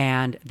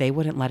 And they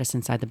wouldn't let us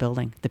inside the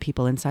building. The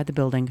people inside the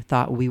building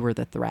thought we were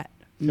the threat.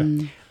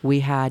 We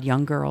had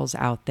young girls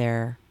out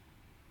there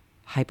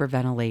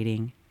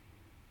hyperventilating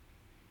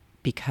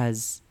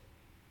because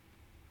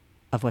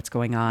of what's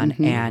going on,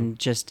 and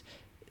just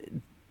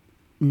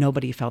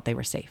nobody felt they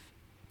were safe.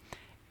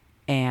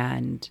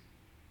 And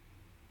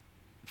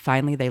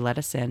finally they let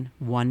us in.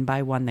 One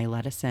by one they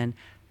let us in.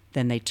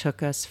 Then they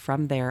took us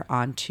from there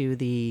onto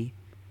the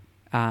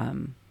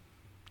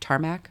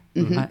tarmac,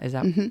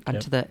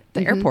 onto the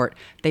airport.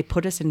 They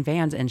put us in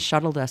vans and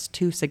shuttled us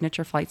to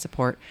Signature Flight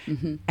Support,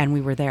 and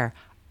we were there.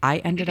 I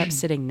ended up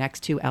sitting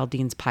next to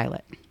Aldean's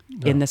pilot.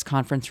 in this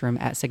conference room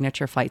at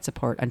Signature Flight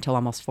Support until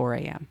almost 4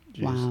 a.m.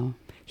 Jeez. Wow.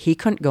 He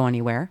couldn't go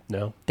anywhere.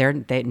 No.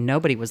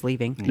 Nobody was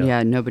leaving. No.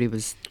 Yeah, nobody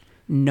was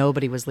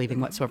leaving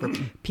whatsoever.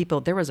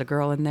 There was a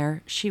girl in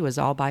there. She was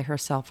all by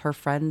herself. Her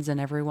friends and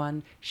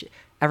everyone.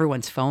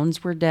 Everyone's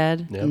phones were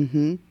dead. Yep.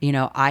 Mm-hmm. You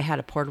know, I had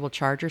a portable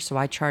charger, so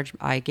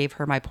I gave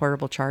her my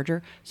portable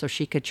charger so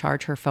she could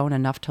charge her phone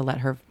enough to let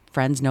her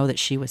friends know that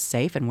she was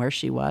safe and where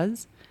she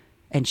was.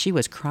 And she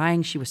was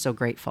crying. She was so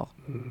grateful.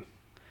 Mm.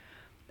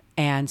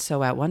 And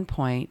so at one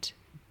point,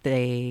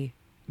 they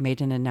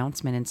made an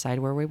announcement inside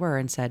where we were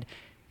and said,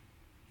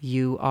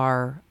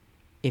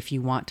 if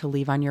you want to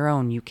leave on your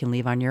own, you can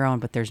leave on your own,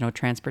 but there's no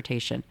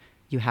transportation.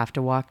 You have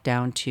to walk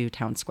down to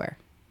Town Square,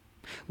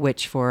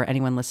 which for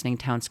anyone listening,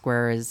 Town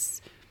Square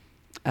is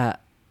a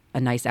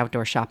nice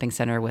outdoor shopping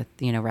center with,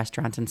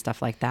 restaurants and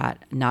stuff like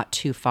that, not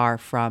too far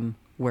from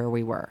where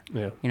we were.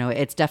 Yeah.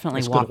 It's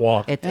definitely It's a good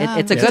walk. It's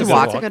a good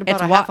walk. It's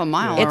about a half a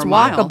mile. It's or a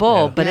mile.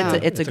 walkable, but Yeah.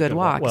 it's a good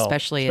walk, Well,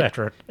 especially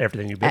after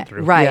everything you've been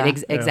through. Right,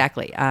 Yeah.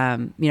 exactly.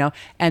 And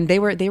they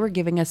were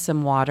giving us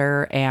some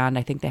water, and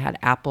I think they had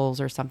apples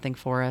or something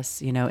for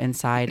us,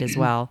 inside as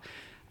well.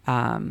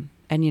 And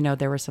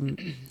there were some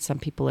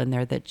people in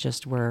there that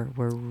just were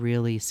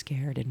really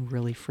scared and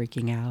really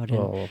freaking out, and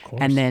of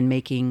course. and then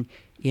making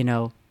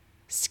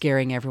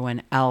scaring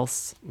everyone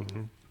else.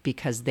 Mm-hmm.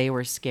 Because they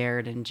were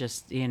scared and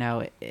just,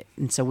 and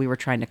so we were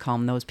trying to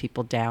calm those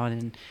people down,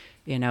 and,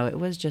 it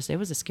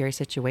was a scary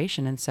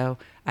situation. And so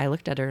I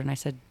looked at her and I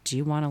said, "Do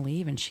you want to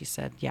leave?" And she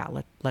said, "Yeah,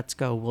 let's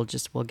go.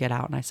 We'll get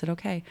out." And I said,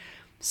 "Okay."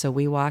 So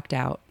we walked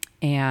out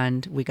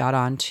and we got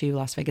on to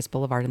Las Vegas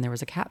Boulevard, and there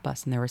was a cat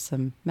bus, and there were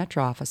some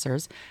Metro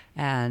officers,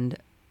 and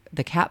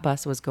the cat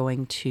bus was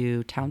going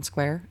to Town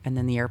Square and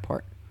then the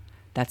airport.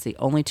 That's the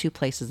only two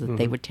places that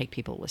they would take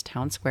people, was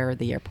Town Square or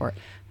the airport.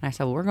 And I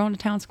said, "Well, we're going to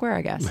Town Square,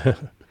 I guess."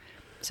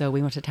 So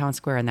we went to Town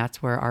Square, and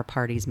that's where our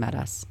parties met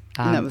us.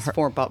 And that was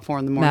about 4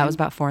 in the morning? That was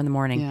about 4 in the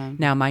morning. Yeah.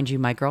 Now, mind you,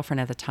 my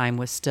girlfriend at the time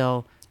was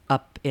still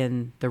up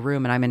in the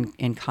room, and I'm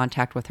in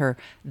contact with her.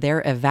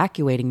 They're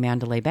evacuating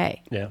Mandalay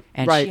Bay. Yeah.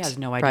 And Right, she has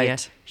no idea.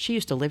 right. She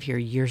used to live here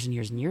years and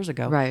years and years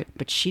ago. Right.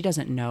 But she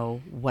doesn't know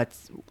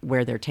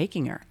where they're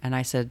taking her. And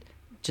I said,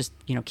 just,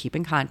 keep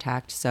in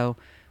contact. So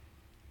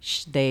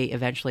they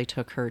eventually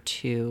took her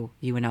to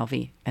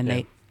UNLV,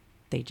 and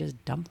they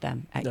just dumped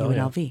them at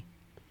UNLV. Yeah.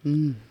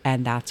 Mm.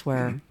 And that's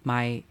where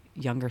my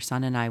younger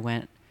son and I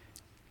went.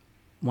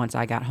 Once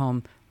I got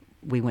home,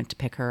 we went to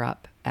pick her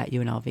up at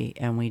UNLV,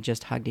 and we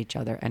just hugged each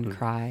other and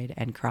cried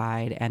and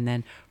cried. And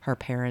then her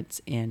parents,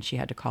 she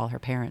had to call her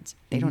parents.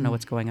 They don't know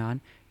what's going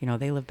on.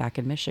 They live back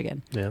in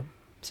Michigan. Yeah.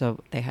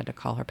 So they had to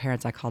call her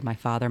parents. I called my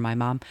father, my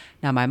mom.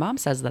 Now, my mom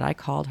says that I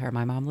called her.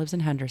 My mom lives in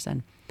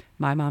Henderson.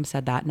 My mom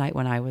said that night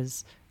when I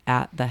was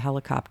at the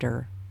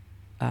helicopter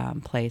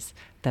place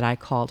that I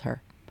called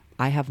her.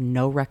 I have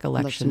no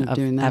recollection of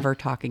ever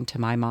talking to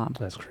my mom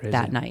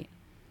that night.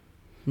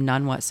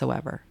 None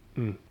whatsoever.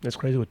 That's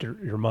crazy what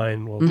your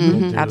mind will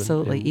do.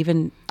 Absolutely.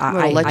 Even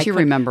I'll let you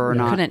remember or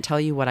not. I couldn't tell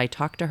you what I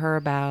talked to her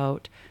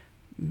about.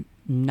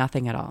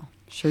 Nothing at all.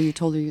 Sure you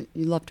told her you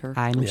loved her.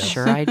 I'm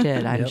sure I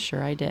did. I'm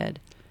sure I did.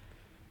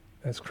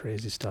 That's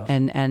crazy stuff.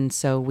 And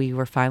so we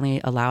were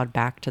finally allowed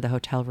back to the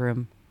hotel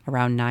room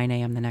around 9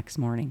 a.m. the next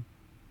morning.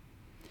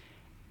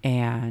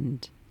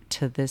 And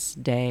to this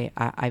day,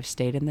 I've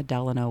stayed in the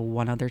Delano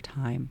one other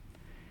time,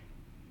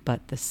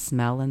 but the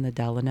smell in the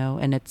Delano,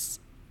 and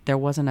there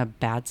wasn't a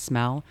bad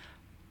smell,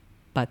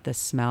 but the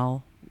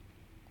smell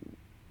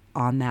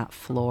on that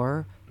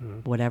floor,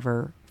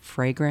 whatever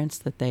fragrance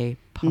that they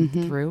pumped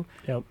through,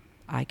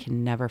 I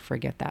can never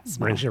forget that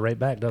smell. Brings you right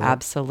back, doesn't it?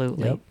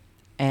 Absolutely. Yep.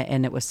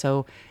 And it was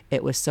so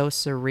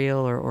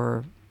surreal,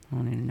 or I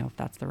don't even know if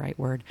that's the right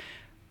word,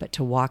 but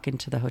to walk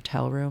into the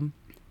hotel room,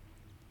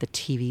 the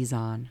TV's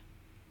on.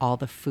 All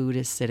the food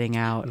is sitting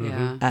out.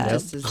 Yeah.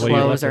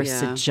 Clothes are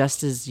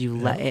just as you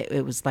let it.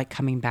 It was like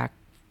coming back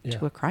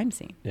to a crime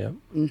scene. Yeah.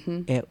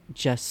 Mm-hmm. It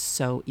just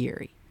so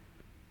eerie.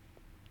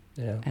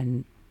 Yeah.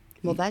 And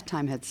well, that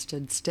time had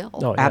stood still.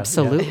 Oh, yeah,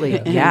 absolutely.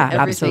 And Yeah,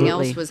 everything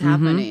absolutely. else was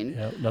happening.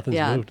 Yeah,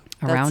 nothing's moved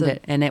around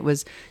it. And it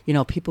was,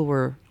 people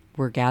were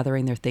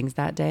gathering their things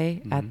that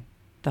day at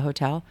the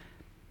hotel.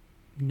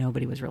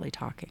 Nobody was really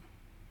talking.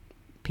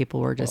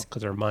 People were just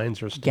because their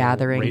minds are still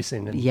gathering,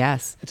 racing. And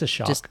it's a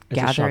shock. Just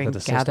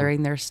It's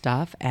gathering their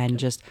stuff and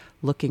just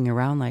looking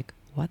around like,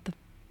 what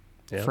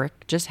the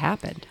frick just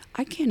happened?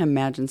 I can't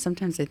imagine.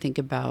 Sometimes I think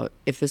about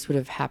if this would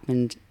have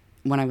happened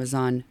when I was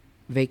on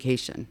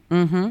vacation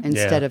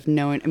instead of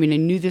knowing. I mean, I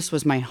knew this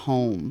was my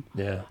home.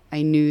 Yeah.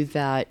 I knew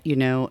that,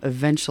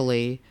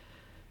 eventually,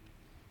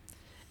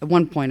 at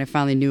one point I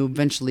finally knew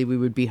eventually we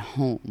would be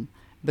home.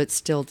 But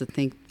still to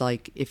think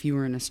like if you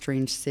were in a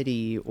strange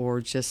city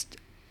or just...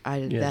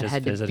 that just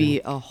had visiting. to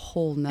be a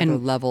whole nother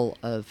level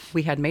of...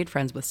 We had made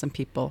friends with some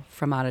people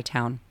from out of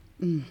town.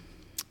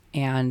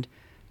 And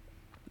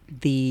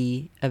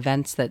the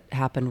events that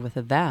happened with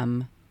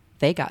them,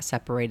 they got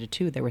separated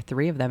too. There were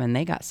 3 of them, and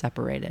they got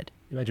separated.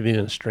 Imagine being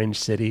in a strange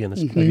city, and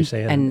like you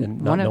say,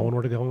 and not knowing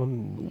where to go,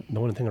 and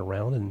know anything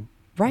around. And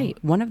right.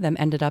 One of them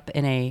ended up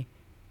in a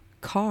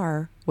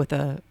car with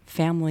a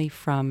family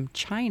from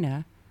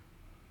China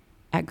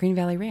at Green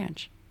Valley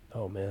Ranch.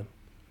 Oh man,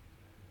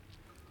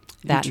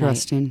 that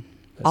interesting.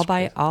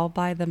 Night, all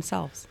by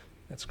themselves.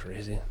 That's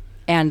crazy.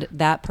 And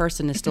that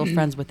person is still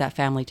friends with that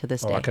family to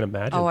this day. Oh, I can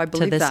imagine. Oh, I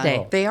believe to this that.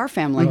 day. They are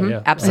family. Oh,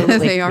 yeah.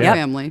 Absolutely. They are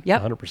family.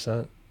 Yep.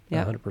 100%.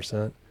 Yep.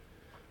 100%.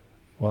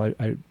 Well,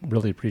 I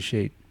really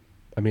appreciate,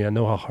 I mean, I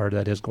know how hard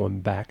that is going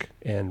back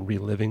and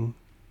reliving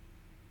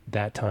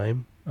that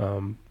time.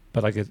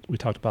 But like we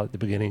talked about at the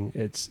beginning,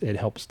 it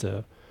helps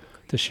to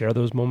share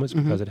those moments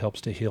because it helps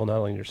to heal not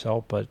only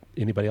yourself, but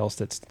anybody else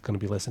that's going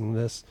to be listening to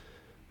this.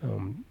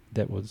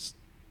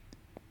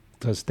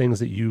 Because things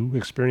that you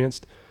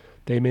experienced,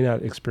 they may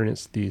not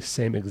experience the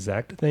same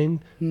exact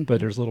thing, but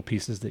there's little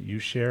pieces that you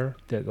share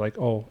that like,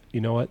 oh,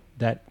 you know what,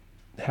 that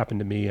happened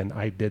to me and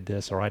I did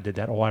this or I did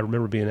that. Oh, I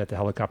remember being at the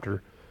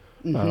helicopter,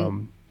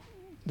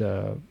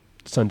 the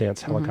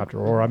Sundance helicopter,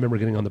 or I remember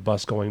getting on the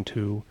bus going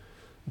to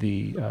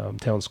the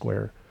town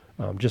square.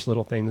 Just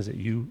little things that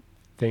you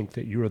think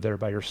that you were there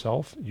by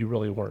yourself, you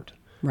really weren't.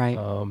 Right.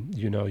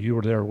 You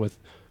were there with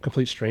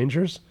complete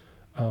strangers,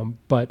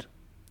 but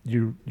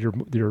your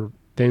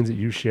things that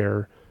you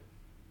share,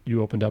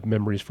 you opened up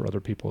memories for other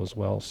people as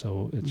well.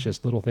 So it's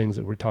just little things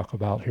that we talk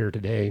about here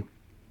today,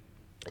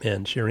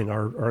 and sharing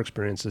our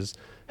experiences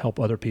help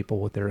other people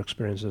with their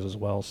experiences as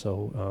well.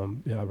 So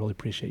I really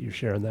appreciate you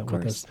sharing that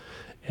with us.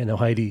 And now,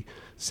 Heidi,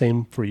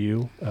 same for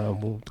you.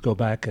 We'll go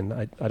back, and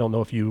I don't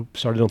know if you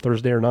started on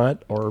Thursday or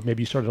not, or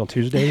maybe you started on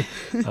Tuesday.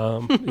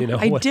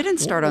 I didn't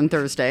start on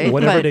Thursday.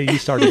 Whatever day you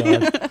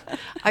started on.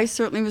 I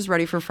certainly was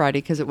ready for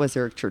Friday because it was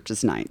Eric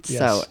Church's night. Yes.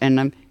 So, and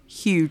I'm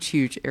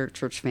huge Eric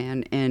Church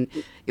fan, and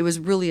it was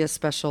really a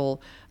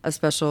special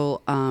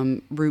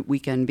root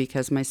weekend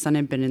because my son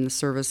had been in the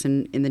service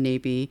in the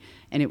Navy,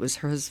 and it was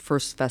his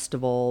first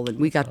festival, and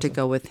we got to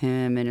go with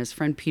him, and his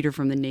friend Peter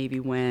from the Navy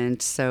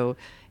went. So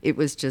it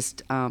was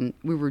just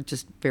we were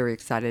just very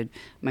excited.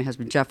 My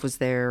husband Jeff was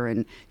there,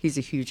 and he's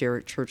a huge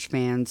Eric Church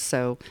fan.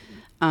 So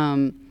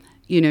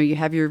you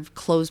have your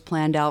clothes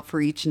planned out for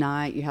each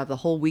night. You have the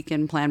whole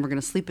weekend planned. We're going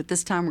to sleep at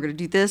this time. We're going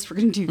to do this. We're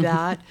going to do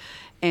that.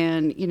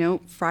 And,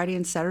 Friday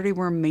and Saturday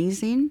were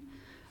amazing.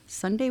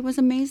 Sunday was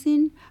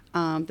amazing.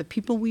 The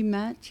people we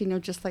met,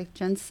 just like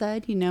Jen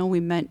said, we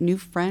met new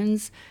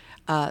friends,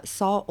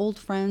 saw old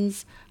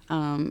friends,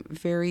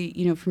 very,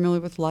 familiar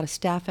with a lot of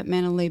staff at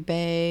Mandalay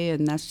Bay.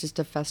 And that's just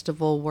a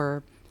festival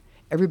where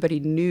everybody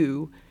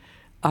knew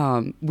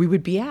we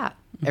would be at.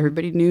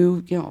 Everybody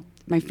knew,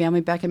 my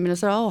family back in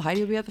Minnesota, oh,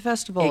 Heidi will be at the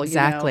festival.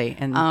 Exactly.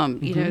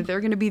 And, they're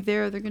going to be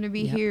there. They're going to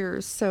be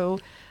here. So,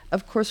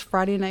 of course,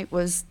 Friday night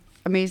was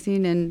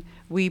amazing, and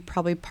we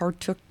probably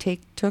partook.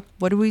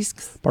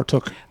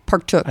 Partook.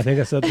 I think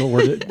I said the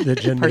word that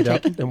Jen made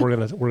up, and we're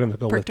gonna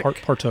go with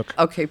partook.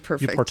 Okay,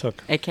 perfect. You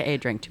partook, AKA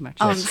drank too much.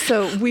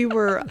 So we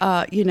were,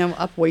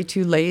 up way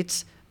too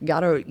late.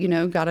 Got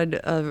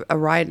a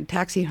ride,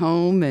 taxi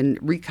home, and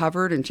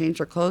recovered and changed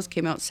our clothes.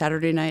 Came out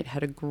Saturday night,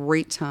 had a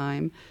great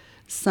time.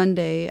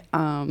 Sunday,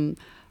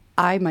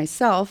 I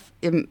myself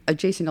am a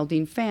Jason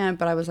Aldean fan,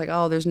 but I was like,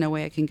 oh, there's no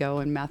way I can go.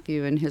 And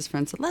Matthew and his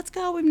friends said, let's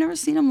go. We've never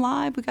seen him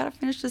live. We got to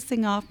finish this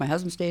thing off. My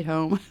husband stayed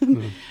home.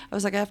 I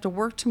was like, I have to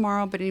work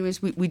tomorrow. But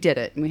anyways, we did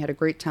it, and we had a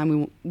great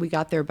time. We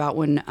got there about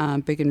when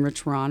Big and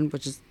Rich were on,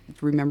 which is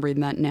remembering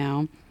that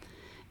now.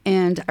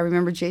 And I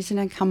remember Jason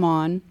had come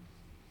on,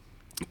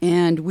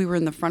 and we were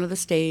in the front of the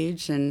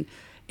stage, and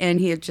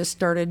he had just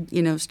started.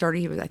 I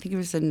think he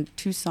was in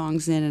 2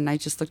 songs in, and I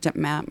just looked at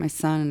Matt, my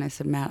son, and I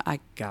said, Matt, I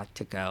got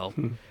to go.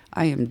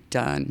 I am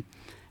done.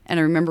 And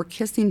I remember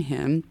kissing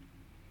him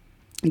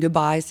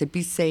goodbye. I said,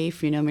 be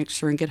safe, make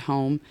sure and get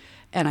home.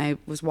 And I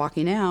was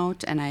walking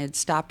out, and I had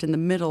stopped in the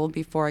middle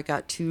before I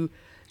got to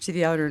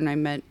the outer, and I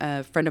met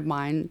a friend of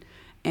mine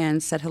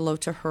and said hello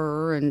to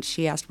her, and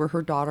she asked where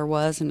her daughter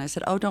was, and I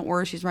said, oh, don't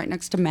worry, she's right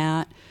next to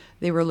Matt.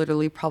 They were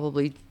literally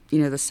probably,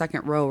 the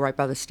second row right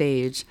by the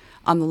stage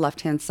on the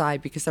left-hand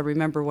side, because I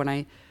remember when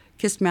I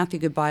kissed Matthew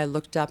goodbye, I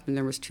looked up, and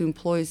there was 2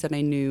 employees that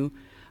I knew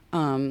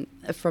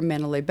from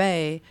Mandalay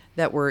Bay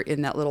that were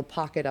in that little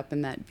pocket up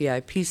in that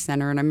VIP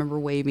center. And I remember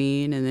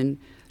waving and then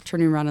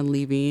turning around and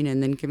leaving,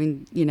 and then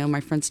giving, my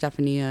friend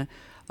Stephanie a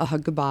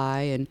hug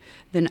goodbye. And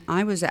then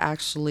I was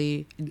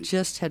actually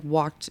just had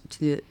walked to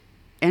the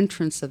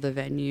entrance of the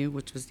venue,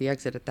 which was the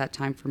exit at that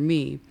time for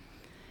me.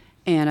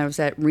 And I was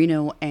at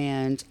Reno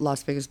and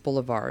Las Vegas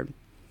Boulevard.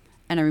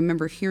 And I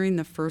remember hearing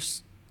the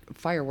first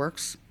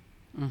fireworks.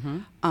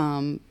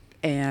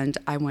 And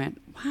I went,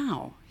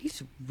 wow,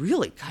 he's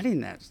really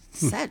cutting that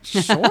set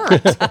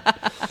short.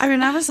 I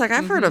mean, I was like,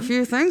 I've heard a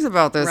few things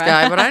about this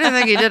guy, but I didn't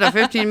think he did a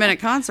 15-minute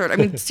concert. I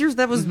mean, seriously,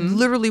 that was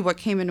literally what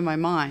came into my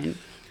mind.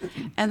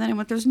 And then I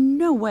went, there's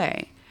no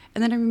way.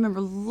 And then I remember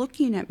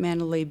looking at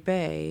Mandalay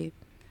Bay,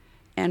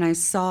 and I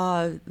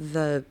saw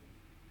the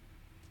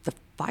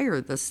fire,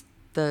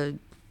 the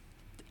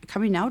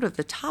coming out of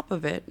the top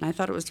of it, and I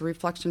thought it was the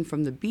reflection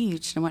from the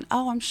beach. And I went,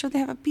 oh, I'm sure they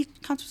have a beach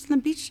concert on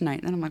the beach tonight.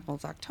 And then I'm like, well,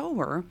 it's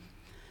October.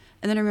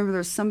 And then I remember there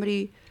was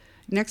somebody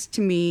next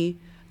to me,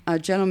 a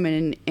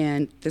gentleman,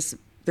 and this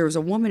there was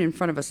a woman in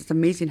front of us. It's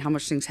amazing how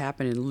much things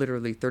happen in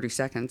literally 30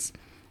 seconds.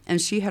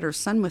 And she had her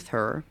son with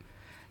her.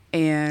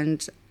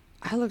 And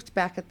I looked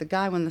back at the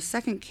guy when the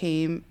second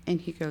came,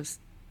 and he goes,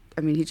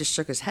 he just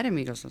shook his head at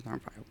me. He goes, those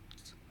aren't fireworks.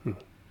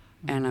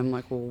 And I'm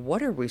like, well,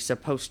 what are we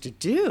supposed to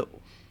do?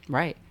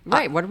 Right.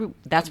 What do we?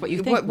 That's what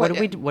you think. What do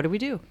we do? What do we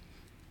do?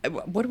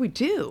 What do we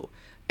do?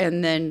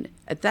 And then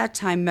at that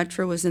time,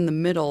 Metro was in the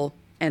middle,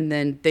 and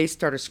then they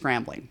started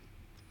scrambling.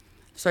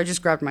 So I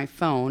just grabbed my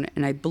phone,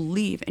 and I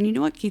believe, and you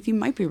know what, Keith, you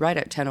might be right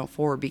at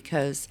 10:04,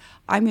 because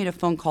I made a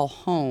phone call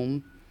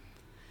home,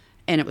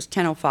 and it was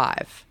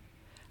 10:05.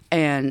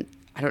 And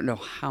I don't know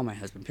how my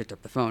husband picked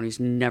up the phone. He's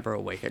never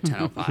awake at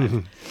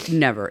 10:05.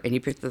 Never. And he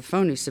picked up the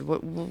phone, and he said,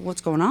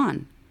 what's going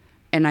on?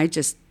 And I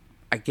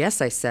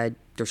guess I said,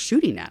 they're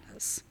shooting at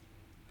us.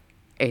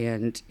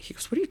 And he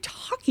goes, what are you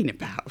talking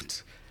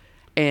about?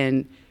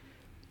 And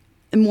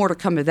more to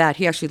come to that,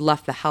 he actually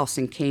left the house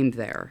and came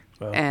there.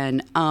 Wow.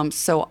 And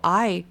so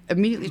I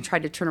immediately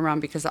tried to turn around,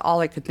 because all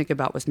I could think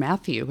about was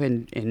Matthew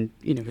and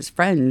his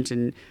friends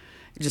and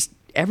just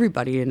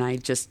everybody. And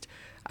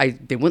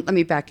they wouldn't let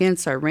me back in,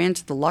 so I ran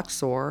to the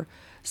Luxor.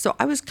 So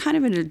I was kind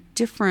of in a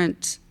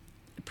different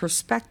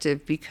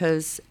perspective,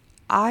 because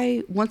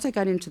once I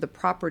got into the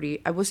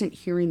property, I wasn't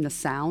hearing the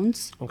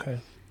sounds. Okay.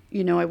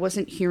 I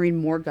wasn't hearing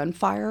more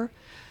gunfire.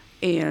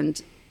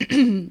 And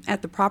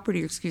at the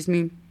property,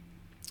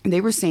 they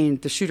were saying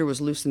the shooter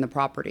was loose in the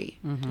property.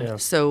 Mm-hmm. Yeah.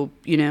 So,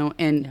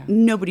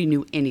 nobody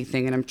knew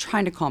anything. And I'm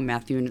trying to call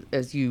Matthew, and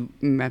as you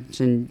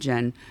mentioned,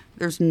 Jen,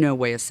 there's no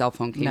way a cell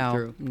phone came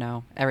through.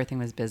 No, everything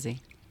was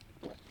busy.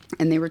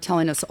 And they were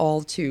telling us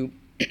all to,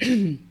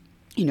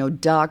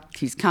 duck,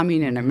 he's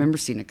coming. And I remember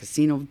seeing a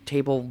casino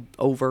table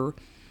over.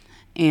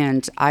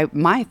 And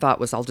my thought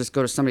was, I'll just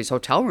go to somebody's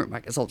hotel room. I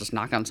guess I'll just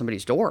knock on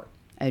somebody's door.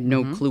 I had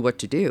no clue what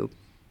to do.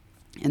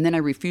 And then I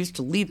refused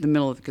to leave the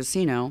middle of the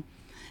casino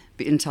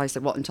until I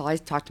said, until I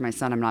talk to my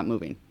son, I'm not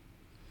moving.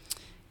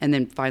 And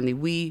then finally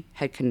we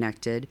had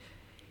connected.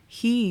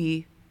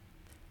 He,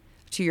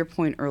 to your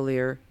point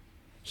earlier,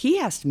 he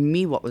asked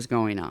me what was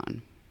going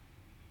on.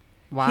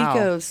 Wow. He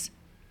goes,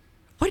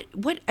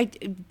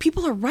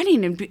 people are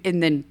running.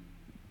 And then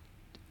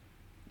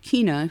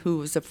Kina, who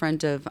was a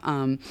friend of,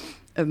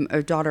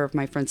 a daughter of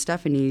my friend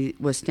Stephanie,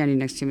 was standing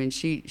next to me, and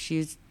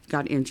she's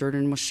got injured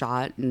and was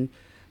shot, and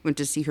went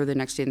to see her the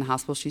next day in the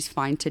hospital. She's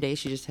fine today.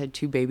 She just had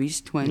 2 babies,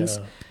 twins,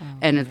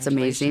 and it's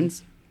amazing.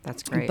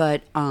 That's great.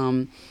 But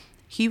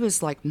he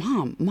was like,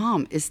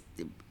 Mom,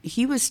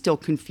 he was still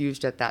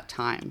confused at that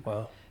time.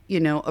 Wow.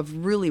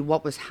 Of really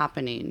what was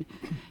happening.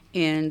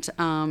 And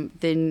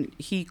then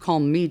he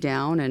calmed me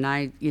down,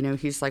 and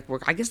he's like,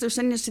 I guess they're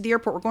sending us to the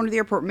airport. We're going to the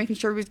airport, making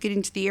sure everybody's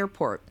getting to the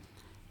airport.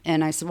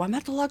 And I said, well, I'm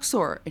at the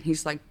Luxor. And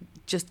he's like,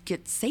 just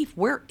get safe.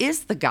 Where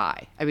is the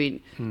guy?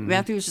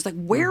 Matthew was just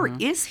like, where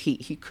is he?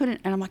 He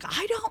couldn't. And I'm like,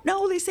 I don't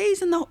know. They say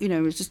he's in the,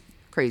 it was just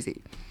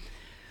crazy.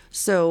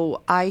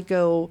 So I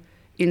go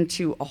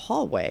into a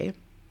hallway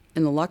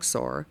in the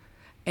Luxor,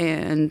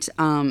 and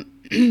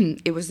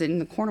it was in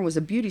the corner was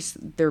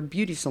their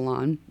beauty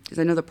salon, because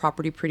I know the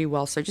property pretty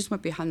well. So I just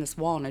went behind this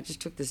wall, and I just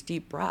took this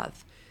deep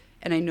breath,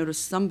 and I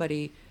noticed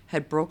somebody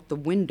had broke the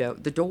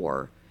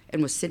door,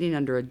 and was sitting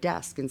under a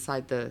desk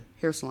inside the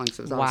hair salon,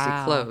 so it was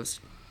obviously closed.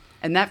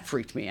 And that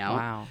freaked me out.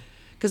 Wow.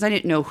 Because I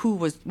didn't know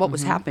what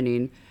was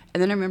happening.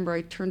 And then I remember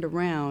I turned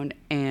around,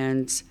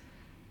 and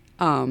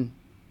I'll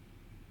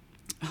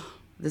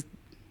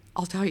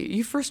tell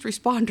you first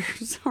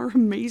responders are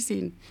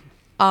amazing.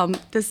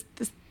 This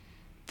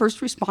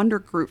first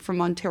responder group from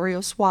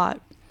Ontario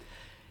SWAT,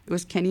 it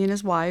was Kenny and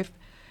his wife.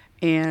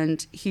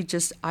 And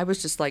I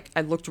was just like,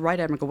 I looked right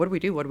at him and go, what do we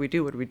do? What do we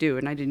do? What do we do?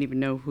 And I didn't even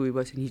know who he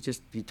was. And he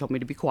told me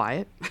to be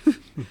quiet.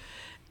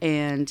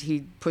 And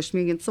he pushed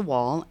me against the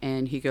wall,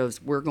 and he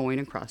goes, we're going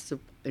across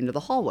into the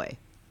hallway.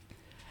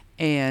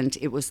 And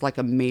it was like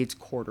a maid's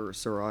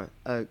quarters or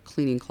a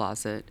cleaning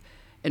closet.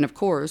 And of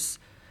course,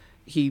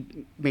 he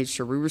made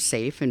sure we were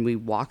safe, and we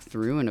walked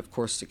through. And of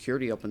course,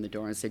 security opened the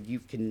door and said,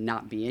 you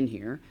cannot be in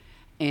here.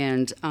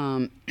 And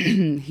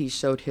he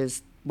showed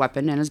his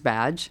weapon and his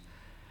badge.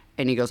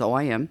 And he goes, oh,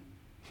 I am.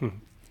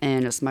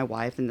 And it's my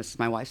wife, and this is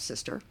my wife's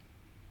sister.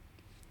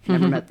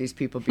 Never met these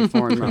people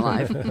before in my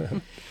life.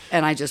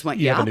 And I just went,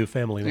 You have a new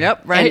family now.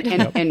 Yep, right.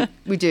 And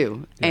we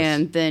do. Yes.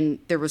 And then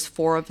there was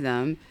 4 of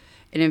them.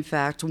 And in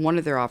fact, one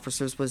of their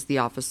officers was the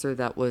officer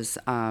that was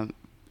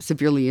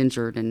severely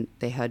injured, and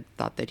they had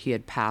thought that he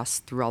had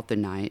passed throughout the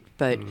night.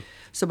 But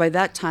so by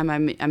that time,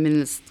 I'm in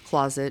this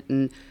closet,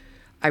 and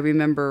I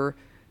remember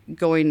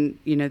going,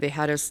 they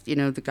had us,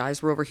 the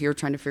guys were over here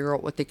trying to figure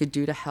out what they could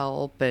do to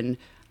help. And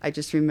I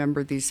just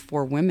remember these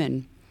 4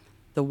 women,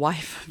 the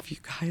wife of you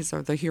guys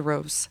are the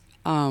heroes.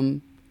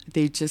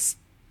 We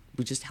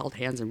just held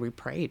hands and we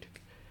prayed.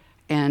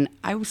 And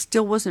I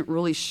still wasn't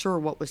really sure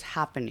what was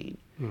happening.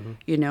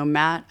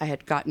 Matt, I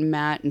had gotten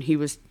Matt, and he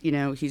was,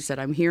 he said,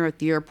 I'm here at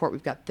the airport.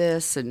 We've got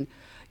this. And,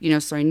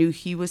 so I knew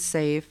he was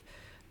safe.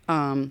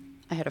 I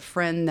had a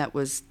friend that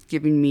was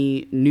giving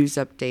me news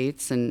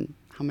updates and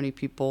how many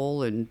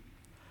people, and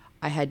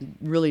I had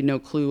really no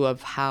clue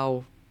of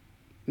how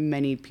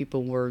many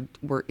people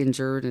were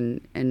injured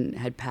and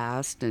had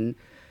passed, and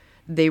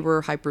they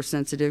were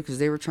hypersensitive because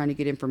they were trying to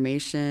get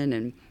information,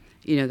 and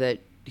that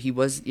he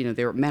was,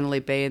 they were at Mandalay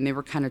Bay, and they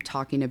were kind of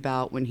talking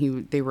about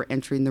when they were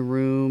entering the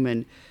room,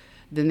 and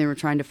then they were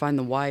trying to find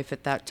the wife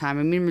at that time.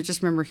 I mean, I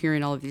just remember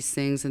hearing all of these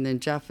things, and then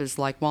Jeff is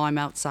like, well, I'm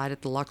outside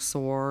at the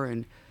Luxor,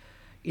 and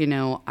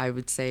I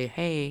would say,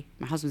 hey,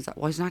 my husband's like,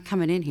 well, he's not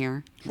coming in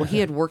here. Well, he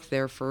had worked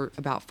there for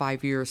about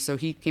 5 years, so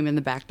he came in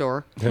the back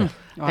door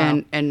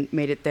and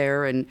made it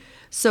there. And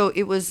so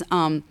it was,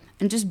 and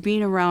just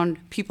being around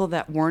people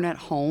that weren't at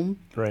home.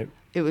 Right.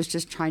 It was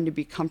just trying to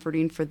be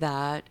comforting for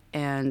that.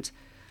 And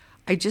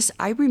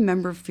I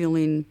remember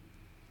feeling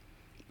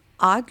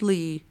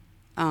oddly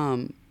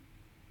calm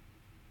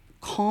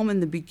in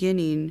the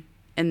beginning,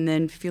 and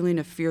then feeling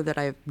a fear that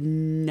I've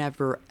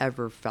never,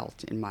 ever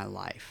felt in my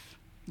life.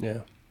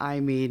 Yeah. I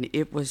mean,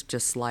 it was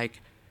just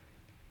like,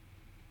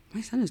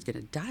 my son is going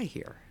to die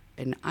here,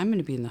 and I'm going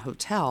to be in the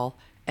hotel.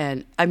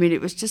 And I mean,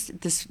 it was just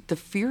the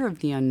fear of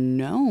the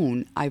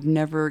unknown. I've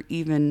never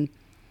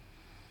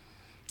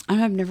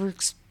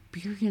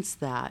experienced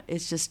that.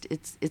 It's just,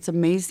 it's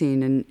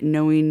amazing. And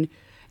knowing,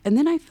 and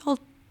then I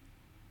felt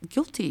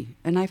guilty,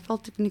 and I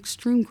felt an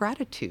extreme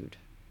gratitude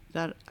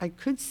that I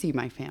could see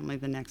my family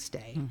the next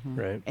day. Mm-hmm.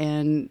 Right.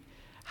 And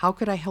how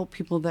could I help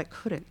people that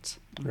couldn't?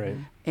 Right.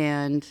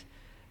 And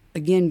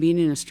again, being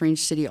in a strange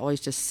city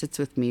always just sits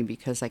with me,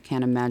 because I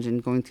can't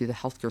imagine going through the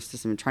healthcare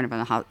system and trying to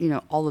find a house,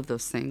 all of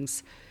those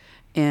things.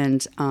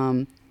 And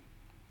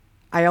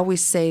I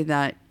always say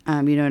that,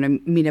 and I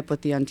meet up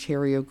with the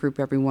Ontario group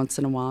every once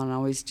in a while, and I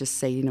always just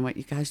say, you know what,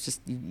 you guys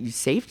you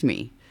saved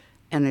me.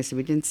 And they said,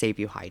 we didn't save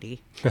you,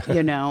 Heidi,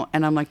 And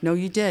I'm like, no,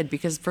 you did,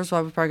 because first of all,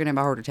 I was probably going to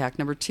have a heart attack.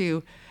 Number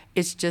two,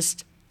 it's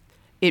just,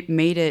 it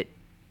made it,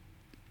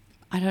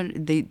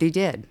 they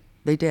did.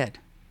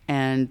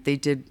 And they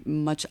did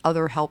much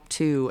other help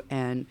too.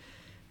 And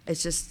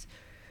it's just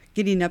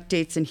getting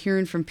updates and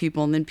hearing from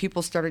people. And then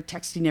people started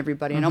texting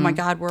everybody. And, oh my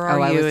God, where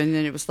are you? And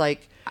then it was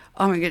like,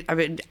 oh my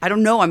God, I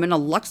don't know. I'm in a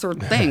Luxor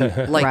thing.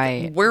 Like,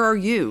 right. Where are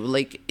you?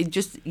 Like, it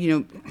just,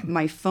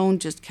 my phone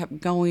just kept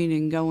going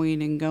and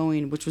going and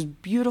going, which was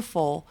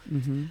beautiful.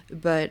 Mm-hmm.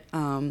 But,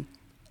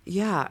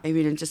 yeah, I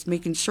mean, and just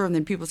making sure. And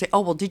then people say,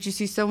 oh, well, did you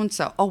see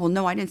so-and-so? Oh, well,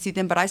 no, I didn't see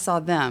them, but I saw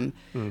them.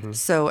 Mm-hmm.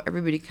 So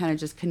everybody kind of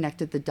just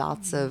connected the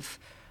dots of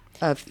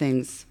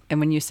things. And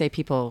when you say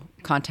people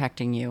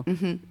contacting you,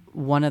 mm-hmm.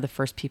 one of the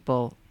first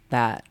people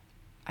that,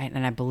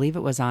 and I believe it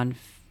was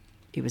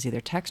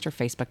either text or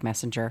Facebook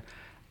Messenger,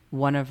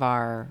 one of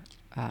our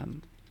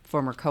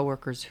former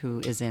coworkers who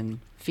is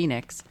in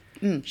Phoenix,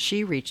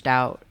 she reached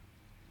out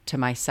to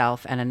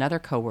myself and another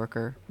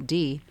coworker,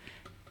 Dee,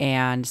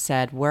 and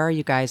said, where are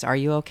you guys? Are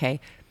you okay?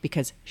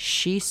 Because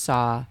she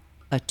saw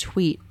a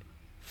tweet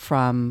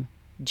from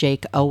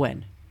Jake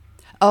Owen.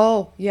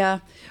 Oh, yeah.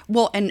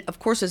 Well, and of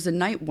course, as the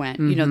night went,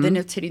 mm-hmm. Then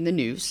it's hitting the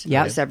news.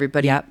 Yeah.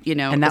 Everybody,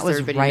 and that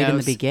was right in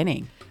the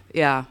beginning.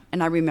 Yeah.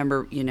 And I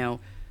remember,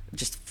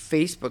 just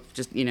Facebook,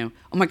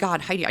 oh my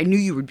God, Heidi, I knew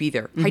you would be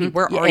there. Mm-hmm. Heidi,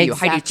 where are you?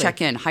 Heidi, check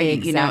in.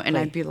 Heidi, and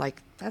I'd be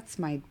like, that's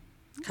my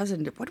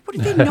cousin. What do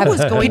they know is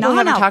going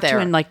on out talked there?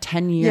 To in like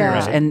 10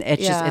 years, yeah. And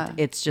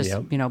it's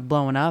just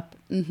blowing up.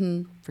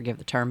 Mm-hmm. Forgive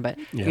the term, but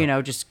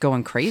just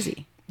going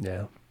crazy.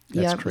 Yeah,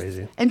 that's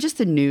crazy. And just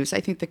the news. I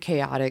think the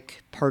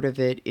chaotic part of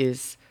it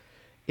is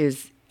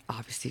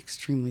obviously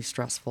extremely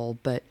stressful,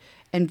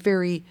 and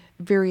very,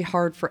 very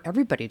hard for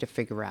everybody to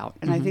figure out.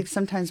 And mm-hmm. I think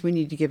sometimes we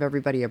need to give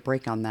everybody a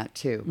break on that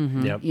too.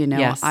 Mm-hmm. Yep.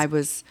 Yes. I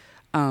was,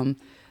 I've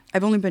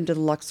only been to the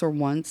Luxor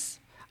once.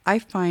 I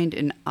find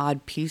an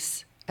odd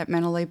peace at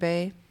Mandalay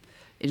Bay.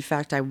 In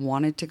fact, I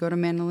wanted to go to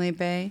Mandalay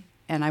Bay,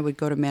 and I would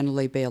go to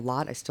Mandalay Bay a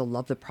lot. I still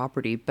love the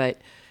property, but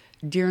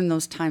during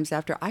those times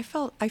after, I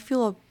feel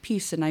a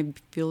peace, and I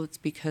feel it's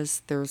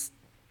because there's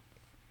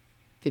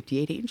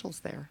 58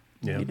 angels there.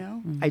 Yeah.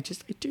 Mm-hmm. I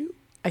do.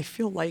 I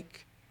feel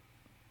like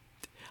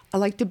I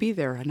like to be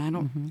there, and I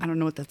don't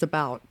know what that's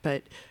about,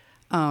 but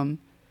and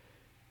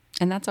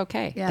that's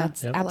okay. Yeah,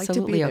 that's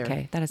absolutely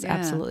okay. That is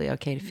absolutely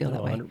okay to feel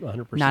that way.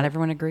 100%. Not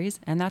everyone agrees,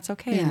 and that's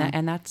okay. Yeah.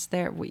 And that's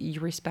you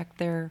respect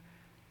their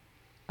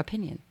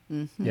opinion.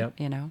 Mm-hmm.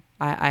 Yep.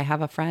 I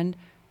have a friend.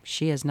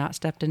 She has not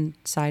stepped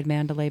inside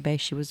Mandalay Bay.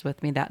 She was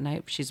with me that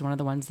night. She's one of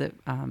the ones that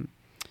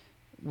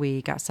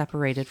we got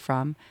separated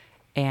from,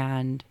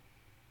 and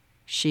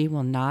she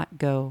will not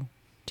go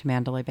to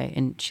Mandalay Bay.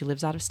 And she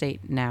lives out of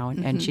state now,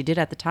 and she did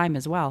at the time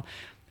as well,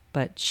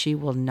 but she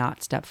will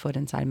not step foot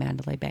inside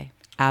Mandalay Bay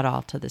at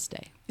all to this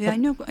day. Yeah, I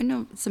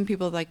know some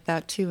people like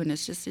that too, and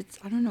it's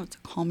I don't know, it's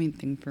a calming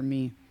thing for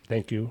me.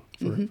 Thank you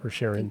for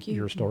sharing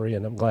your story,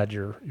 and I'm glad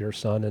your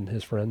son and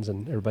his friends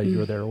and everybody you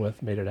were there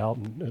with made it out.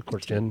 And of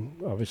course, Jen,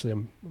 obviously,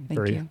 I'm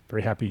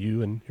very happy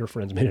you and your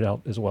friends made it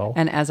out as well.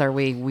 And as are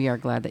we. We are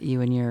glad that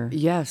you and your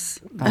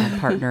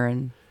partner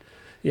and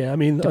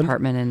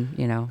department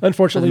and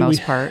unfortunately, for the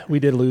most part, we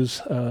did lose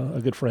a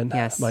good friend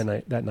that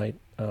night.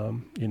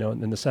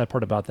 And the sad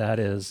part about that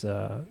is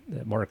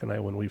that Mark and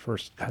I, when we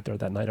first got there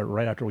that night,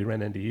 right after we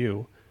ran into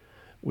you,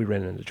 we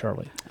ran into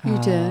Charlie. You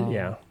did?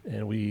 Yeah,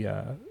 and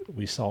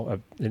we saw.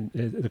 And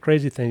the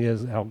crazy thing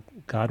is how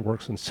God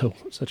works in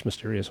such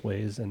mysterious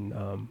ways.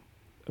 And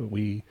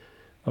we,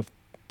 of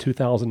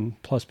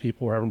 2,000 plus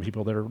people, or however many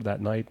people there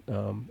that night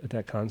at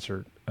that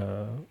concert,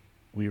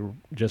 we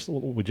just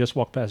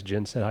walked past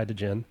Jen, said hi to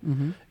Jen,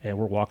 and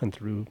we're walking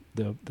through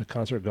the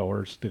concert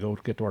goers to go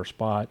get to our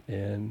spot,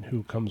 and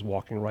who comes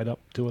walking right up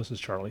to us is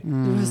Charlie.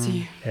 Who is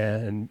he?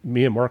 And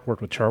me and Mark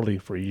worked with Charlie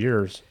for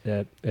years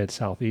at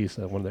Southeast,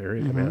 one of the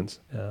area commands,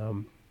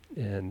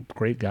 and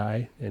great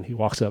guy. And he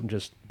walks up and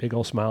just big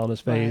old smile on his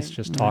face,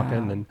 just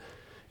talking,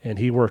 and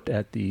he worked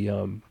at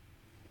the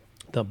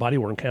body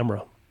worn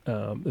camera.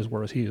 Is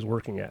where he is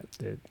working at.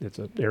 It's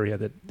an area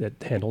that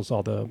handles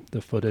all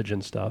the footage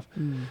and stuff.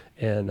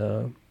 And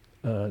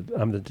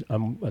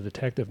I'm a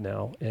detective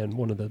now, and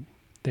one of the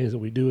things that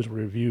we do is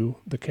review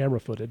the camera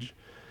footage.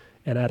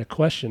 And I had a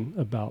question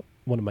about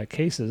one of my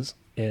cases,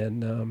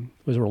 and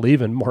as we're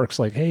leaving, Mark's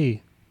like,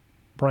 "Hey,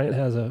 Bryant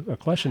has a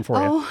question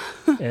for you."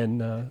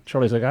 And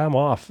Charlie's like, "I'm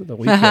off the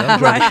weekend. I'm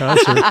doing the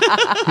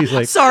concert." He's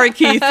like, "Sorry,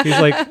 Keith." He's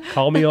like,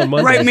 "Call me on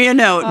Monday. Write me a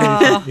note."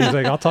 He's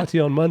like, "I'll talk to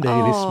you on Monday."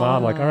 And he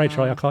smiled like, "All right,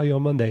 Charlie, I'll call you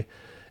on Monday."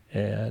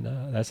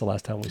 And that's the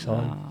last time we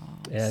saw him.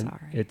 And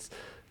it's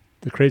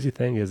the crazy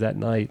thing is that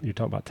night, you're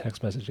talking about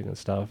text messaging and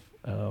stuff.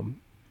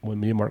 When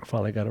me and Mark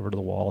finally got over to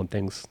the wall and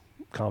things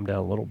calmed down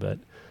a little bit,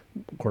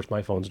 of course,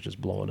 my phone's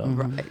just blowing up.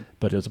 Right.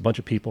 But it was a bunch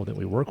of people that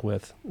we work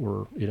with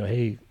were,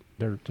 hey,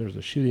 there's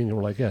a shooting, and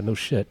we're like, yeah, no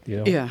shit,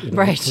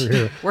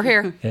 right. We're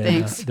here. And,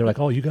 Thanks. they're like,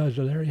 oh, you guys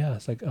are there? Yeah.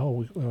 It's like,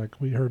 oh,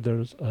 we heard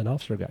there's an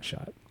officer got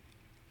shot,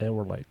 and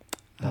we're like,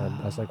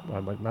 I was like,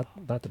 I'm like, not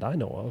that I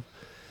know of,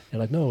 and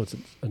like, no, it's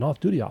an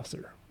off-duty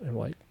officer, and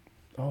we're like,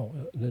 oh,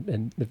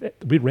 and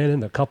we ran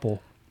into a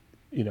couple,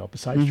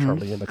 besides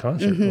Charlie in the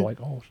concert. We're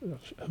like, oh,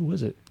 who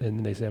is it? And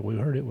then they said, we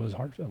heard it was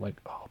Hartfield. I'm like,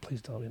 oh,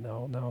 please tell me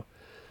no.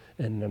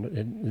 And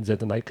then as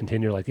the night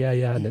continued, like, yeah,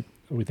 and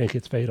we think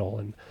it's fatal,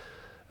 and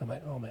I'm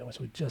like, oh man,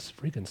 we just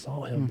freaking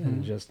saw him,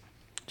 and just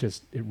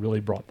it really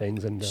brought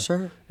things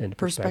into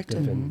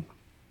perspective, and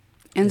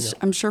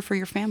I'm sure for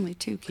your family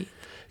too, Keith.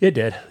 It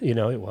did,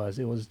 it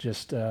was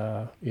just,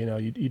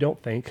 you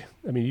don't think.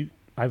 I mean,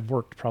 I've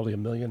worked probably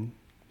 1 million.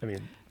 I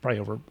mean, probably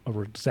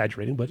over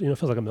exaggerating, but it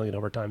feels like 1 million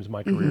overtimes in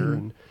my career,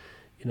 and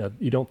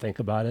you don't think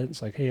about it.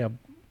 It's like, hey,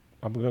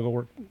 I'm going to go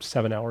work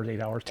 7 hours,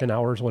 8 hours, 10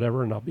 hours,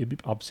 whatever, and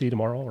I'll see you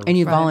tomorrow. And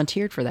you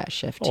volunteered for that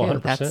shift too.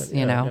 100%. That's,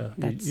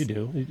 That's, you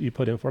do. You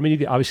put in for. I mean,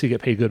 you obviously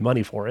get paid good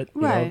money for it.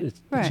 Right.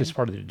 It's just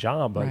part of the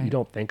job, but you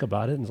don't think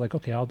about it. And it's like,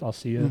 okay, I'll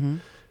see you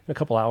in a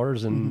couple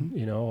hours, and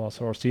I'll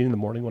see you in the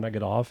morning when I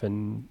get off,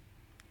 and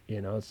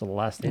it's the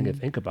last thing to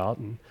think about.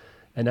 And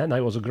that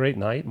night was a great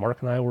night.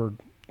 Mark and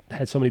I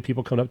had so many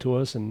people coming up to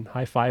us and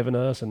high-fiving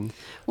us and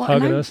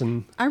hugging us.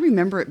 And I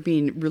remember it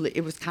being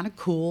it was kind of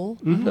cool.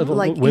 A little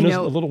windy.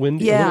 Yeah, a little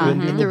wind,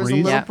 there was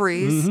breeze. a little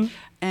breeze.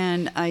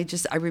 And I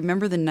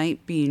remember the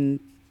night being,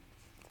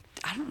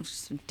 I don't know,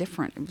 just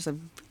different. It was a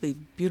really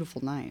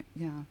beautiful night.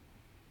 Yeah.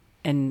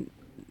 And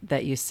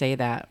that you say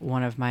that,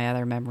 one of my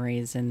other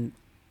memories, and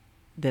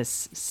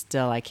this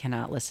still, I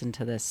cannot listen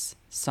to this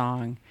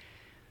song.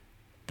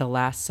 The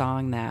last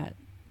song that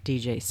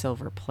DJ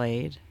Silver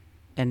played,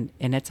 and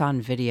it's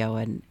on video,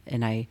 and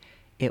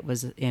it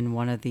was in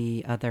one of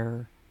the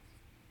other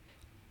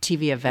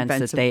TV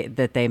events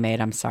that they made.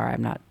 I'm sorry,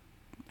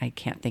 I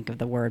can't think of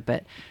the word,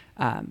 but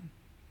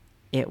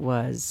it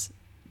was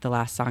the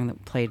last song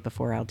that played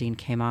before Aldine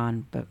came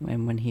on.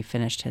 And when he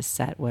finished his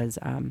set was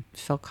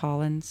Phil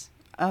Collins.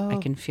 Oh, I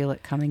Can Feel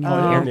It Coming in the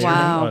the Air Tonight.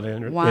 Wow.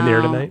 In the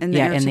Air Tonight? In the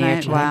Air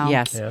Tonight. Wow.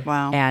 Yes. Yeah.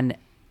 Wow. And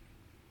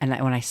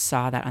when I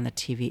saw that on the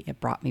TV,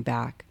 it brought me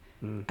back.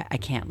 I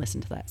can't listen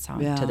to that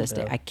song to this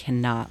day. I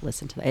cannot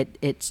listen to that.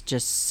 It's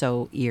just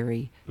so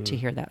eerie to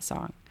hear that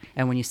song.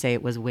 And when you say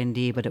it was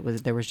windy, but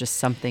there was just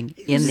something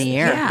in the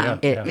air.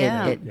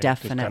 It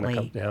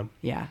definitely.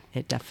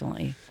 It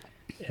definitely.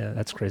 Yeah,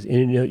 that's crazy.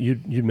 And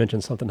you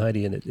mentioned something,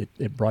 Heidi, and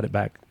it brought it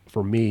back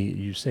for me.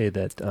 You say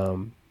that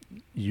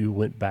you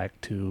went back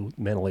to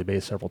Mandalay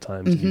Bay several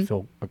times, and you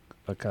feel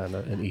a kind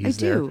of an ease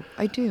there.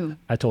 I do.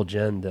 I told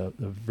Jen the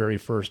very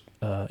first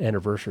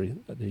anniversary,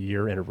 the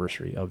year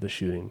anniversary of the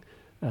shooting,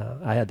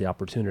 I had the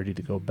opportunity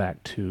to go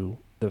back to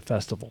the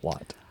festival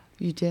lot.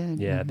 You did?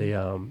 Yeah, they.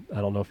 I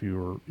don't know if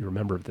you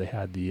remember, they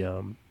had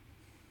the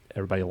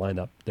everybody lined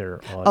up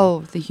there on.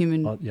 Oh, the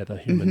human. The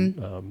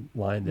human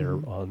line there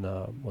on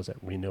was that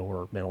Reno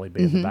or Mandalay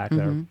Bay in the back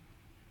there.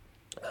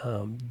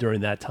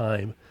 During that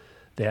time,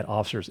 they had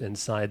officers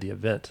inside the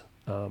event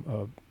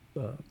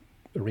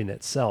arena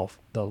itself,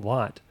 the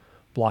lot,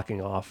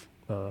 blocking off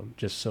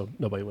just so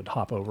nobody would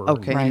hop over.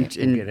 Okay. And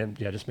get in.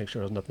 Yeah, just make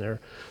sure there's nothing there.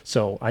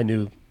 So I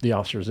knew the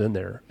officers in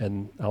there,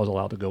 and I was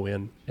allowed to go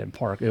in and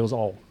park. It was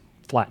all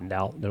flattened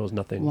out. There was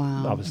nothing,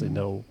 obviously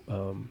no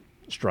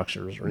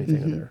structures or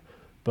anything in there.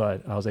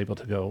 But I was able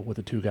to go with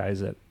the two guys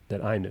that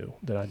I knew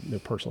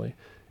personally.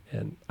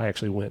 And I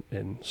actually went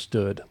and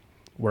stood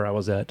where I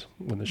was at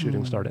when the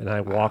shooting started, and I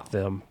walked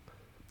them.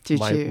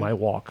 My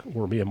walk,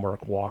 where me and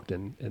Mark walked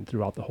and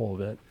throughout the whole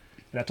event.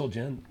 And I told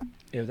Jen,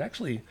 it was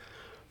actually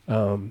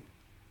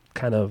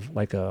kind of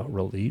like a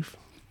relief.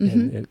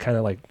 And it kind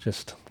of like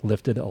just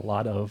lifted a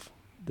lot of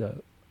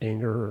the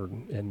anger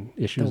and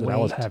issues that I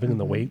was having and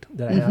the weight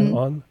that I had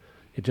on.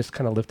 It just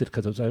kind of lifted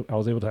because I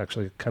was able to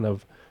actually kind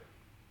of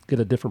get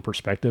a different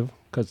perspective.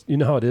 Because you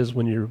know how it is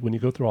when you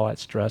go through all that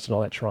stress and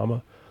all that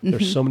trauma,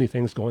 there's so many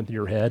things going through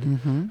your head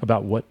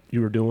about what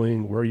you were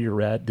doing, where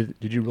you're at.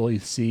 Did you really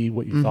see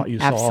what you thought you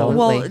Absolutely. saw?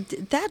 Well,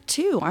 that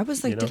too. I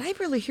was like, did I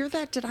really hear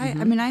that? Did I?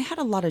 I mean, I had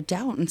a lot of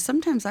doubt. And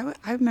sometimes I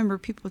remember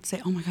people would say,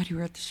 oh my God, you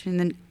were at the shooting.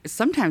 And then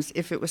sometimes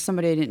if it was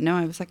somebody I didn't know,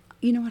 I was like,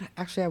 you know what?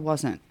 Actually, I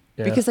wasn't.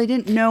 Yeah. Because I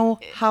didn't know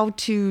how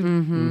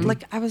to,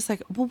 like, I was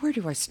like, well, where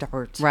do I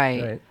start?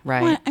 Right.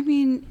 Well, I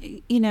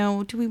mean, you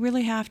know, do we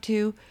really have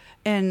to?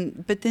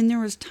 But then there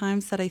was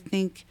times that I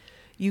think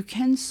you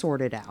can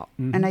sort it out.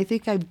 And I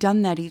think I've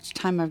done that each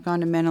time I've gone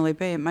to Mandalay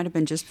Bay. It might have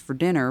been just for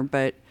dinner,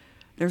 but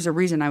there's a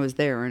reason I was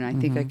there. And I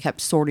think I kept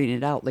sorting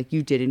it out like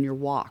you did in your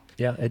walk.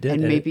 Yeah, it did.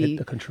 And maybe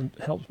it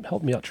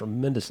helped me out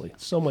tremendously.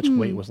 So much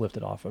weight was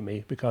lifted off of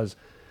me because,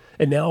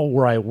 and now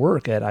where I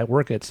work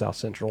at South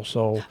Central.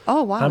 So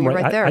oh, wow, you're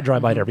right there. I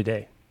drive by it every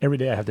day. Every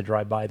day I have to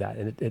drive by that.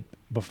 And it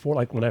before,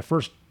 like when I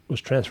first was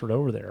transferred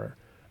over there,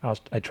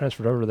 I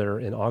transferred over there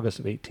in August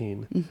of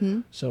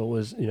 18. So it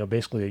was,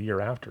 basically a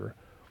year after.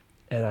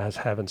 And I was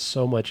having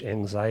so much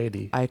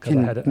anxiety. I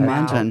can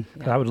imagine.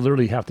 I would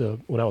literally have to,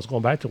 when I was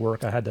going back to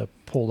work, I had to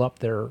pull up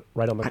there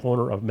right on the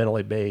corner of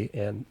Mandalay Bay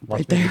and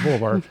Las Vegas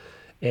Boulevard.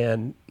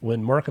 And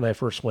when Mark and I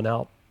first went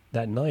out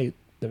that night,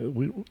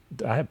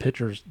 I have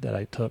pictures that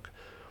I took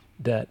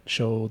that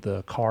show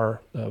the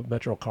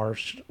Metro car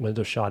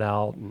window shot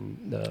out,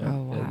 and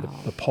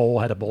the pole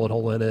had a bullet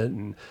hole in it,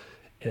 and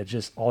it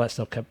just, all that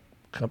stuff kept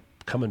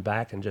coming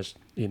back, and just,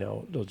 there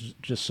was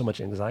just so much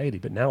anxiety.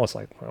 But now it's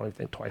like, I don't even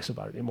think twice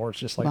about it anymore. It's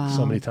just like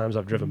so many times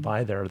I've driven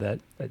by there that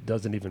it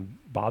doesn't even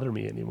bother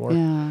me anymore.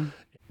 Yeah.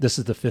 This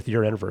is the 5th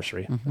year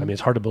anniversary. I mean,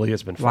 it's hard to believe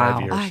it's been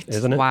 5 years,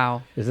 isn't it?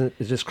 Wow. Isn't it?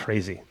 It's just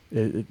crazy.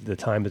 The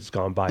time has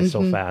gone by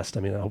so fast. I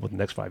mean, I hope the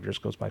next 5 years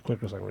goes by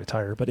quicker so I can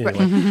retire. But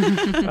anyway,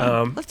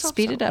 let's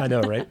speed it up. I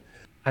know, right?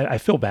 I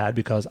feel bad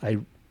because I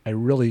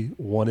really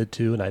wanted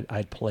to, and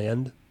I'd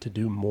planned to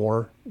do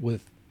more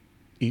with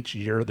each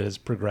year that has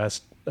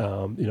progressed.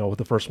 With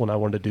the first one, I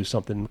wanted to do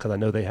something because I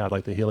know they had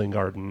like the healing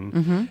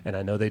garden, and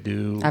I know they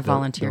do. I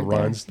volunteered the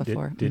runs there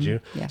before. Did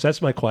you? Yeah. So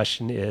that's my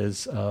question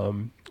is,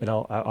 and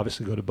I'll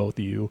obviously go to both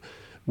of you.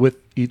 With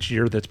each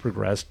year that's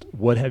progressed,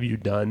 what have you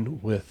done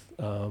with,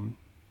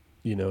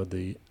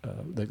 the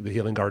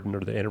healing garden or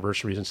the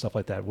anniversaries and stuff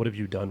like that? What have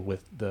you done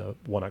with the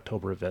 1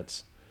 October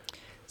events?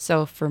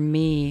 So for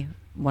me,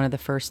 one of the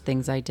first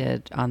things I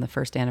did on the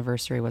first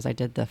anniversary was I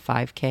did the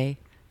 5K,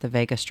 the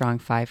Vegas Strong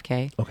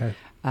 5K. Okay.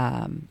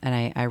 And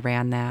I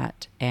ran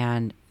that,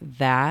 and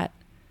that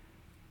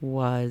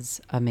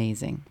was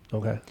amazing.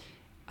 Okay.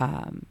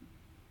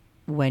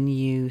 When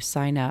you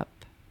sign up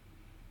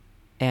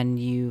and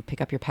you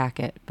pick up your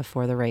packet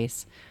before the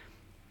race,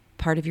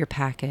 part of your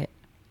packet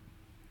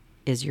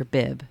is your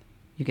bib.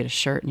 You get a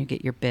shirt and you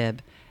get your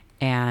bib.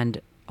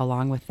 And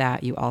along with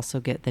that, you also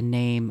get the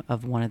name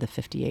of one of the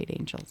 58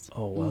 angels.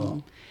 Oh,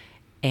 wow.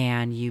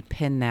 And you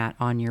pin that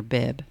on your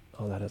bib.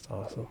 Oh, that is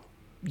awesome.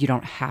 You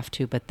don't have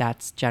to, but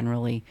that's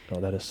generally.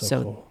 Oh, that is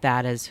so cool.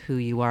 That is who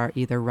you are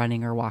either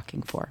running or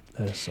walking for.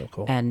 That is so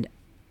cool. And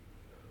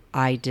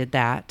I did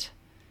that.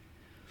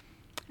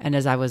 And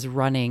as I was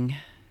running,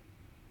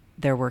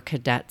 there were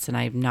cadets, and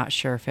I'm not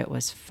sure if it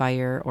was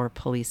fire or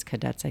police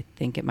cadets. I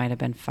think it might have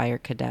been fire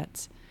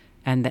cadets.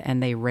 And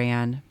they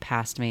ran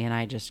past me, and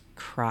I just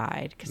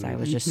cried because I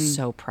was just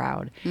so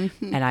proud.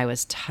 And I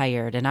was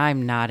tired, and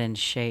I'm not in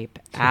shape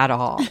at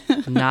all.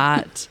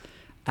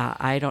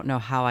 I don't know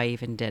how I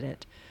even did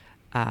it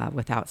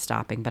without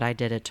stopping, but I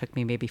did. It took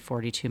me maybe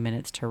 42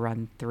 minutes to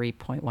run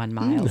 3.1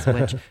 miles,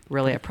 which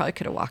really I probably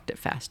could have walked it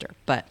faster.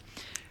 But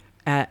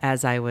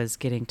as I was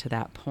getting to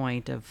that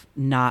point of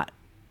not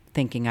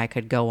thinking I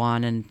could go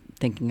on and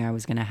thinking I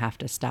was going to have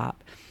to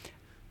stop,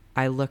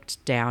 I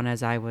looked down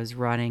as I was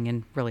running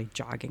and really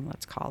jogging,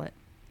 let's call it.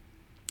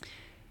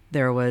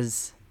 There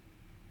was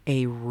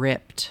a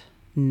ripped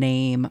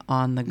name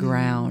on the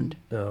ground,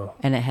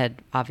 and it had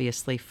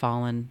obviously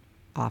fallen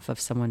off of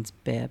someone's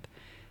bib.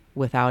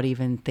 Without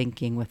even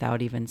thinking,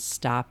 without even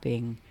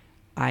stopping,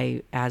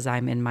 as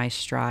I'm in my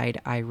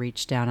stride, I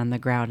reached down on the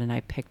ground and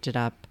I picked it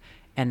up,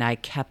 and I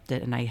kept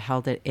it and I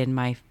held it in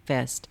my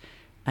fist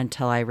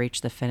until I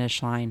reached the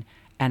finish line,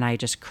 and I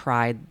just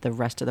cried the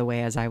rest of the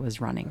way as I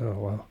was running. Oh,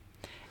 wow.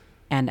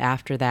 And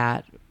after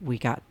that, we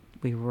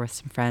were with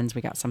some friends,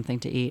 we got something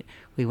to eat.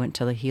 We went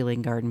to the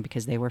healing garden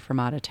because they were from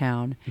out of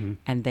town,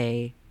 and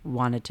they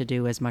wanted to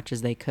do as much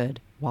as they could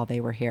while they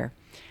were here.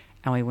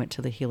 And we went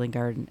to the healing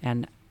garden,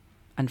 and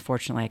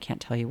unfortunately, I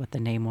can't tell you what the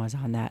name was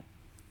on that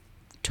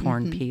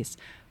torn piece,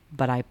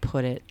 but I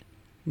put it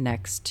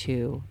next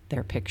to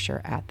their picture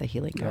at the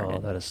Healing Garden. Oh,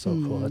 that is so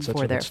cool. That's such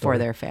for a their good story. for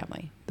their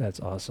family. That's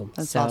awesome.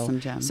 That's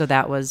awesome, Jen. So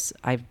that was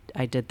I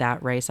did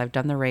that race. I've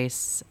done the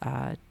race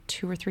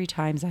 2 or 3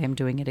 times. I am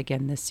doing it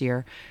again this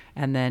year.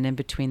 And then in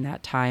between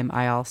that time,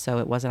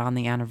 it wasn't on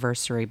the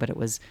anniversary, but it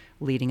was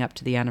leading up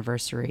to the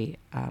anniversary.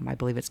 I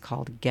believe it's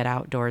called Get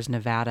Outdoors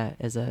Nevada,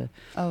 is a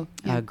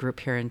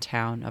group here in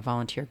town, a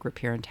volunteer group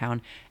here in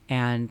town,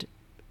 and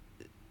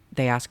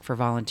they ask for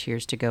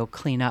volunteers to go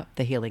clean up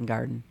the Healing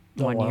Garden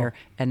one year,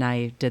 and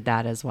I did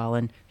that as well,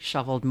 and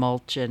shoveled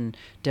mulch and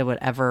did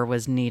whatever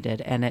was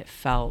needed, and it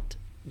felt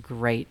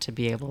great to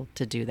be able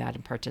to do that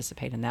and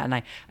participate in that. And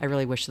I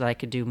really wish that I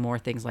could do more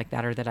things like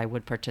that, or that I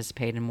would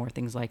participate in more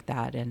things like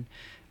that, and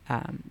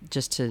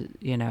just to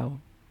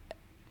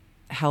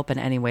help in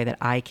any way that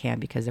I can,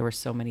 because there were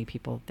so many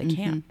people that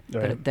can't,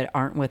 that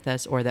aren't with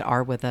us, or that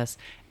are with us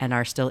and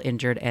are still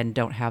injured and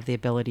don't have the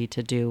ability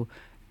to do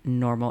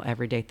normal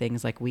everyday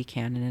things like we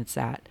can. And it's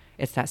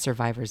that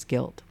survivor's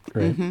guilt.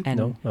 Right.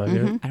 And I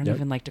don't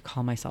even like to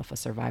call myself a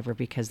survivor,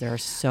 because there are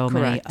so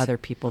many other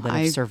people that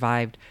have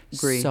survived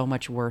so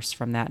much worse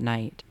from that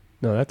night.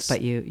 No,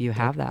 but you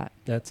have that.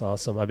 That's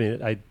awesome. I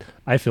mean,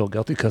 I feel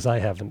guilty because I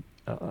haven't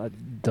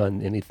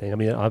done anything. I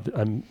mean, I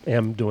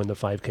am doing the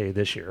 5K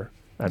this year.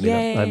 I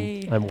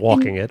mean, I'm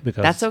walking it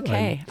because that's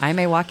okay. I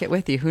may walk it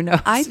with you. Who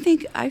knows? I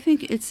think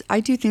I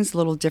do things a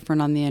little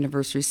different on the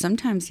anniversary.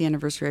 Sometimes the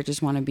anniversary, I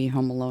just want to be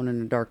home alone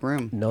in a dark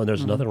room. No,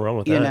 there's nothing wrong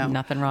with that.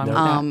 Nothing wrong with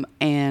that.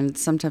 And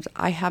sometimes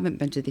I haven't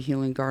been to the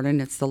Healing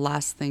Garden. It's the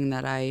last thing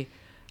that I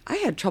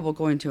had trouble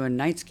going to a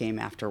Knights game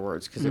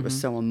afterwards, because it was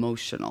so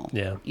emotional.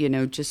 Yeah.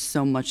 Just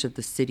so much of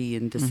the city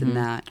and this and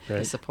that.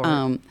 Right.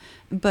 Support.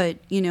 But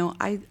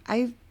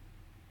I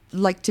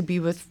like to be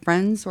with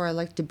friends, or I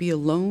like to be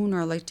alone,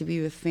 or I like to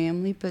be with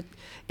family.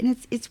 And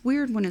it's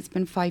weird when it's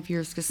been 5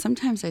 years, because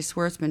sometimes I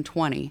swear it's been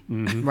 20.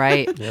 Mm-hmm.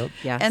 Right. Yep.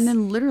 Yes. And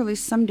then literally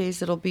some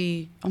days it'll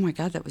be, oh my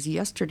God, that was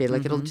yesterday.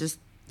 Like it'll just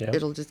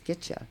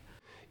get you.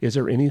 Is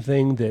there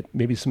anything that,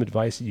 maybe some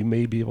advice that you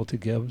may be able to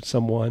give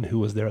someone who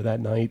was there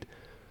that night,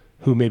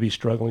 who may be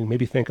struggling?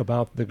 Maybe think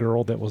about the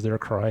girl that was there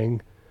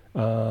crying,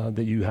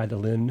 that you had to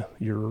lend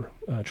your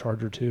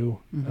Charger to,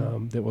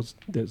 that was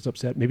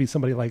upset. Maybe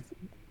somebody like,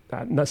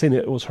 I'm not saying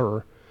that it was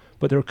her,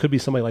 but there could be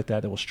somebody like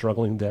that was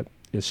struggling, that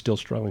is still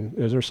struggling.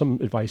 Is there some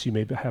advice you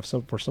may have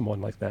for someone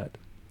like that?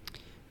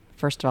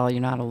 First of all,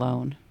 you're not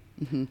alone.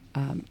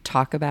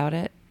 Talk about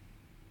it.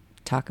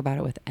 Talk about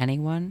it with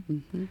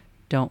anyone.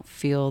 Don't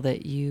feel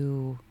that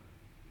you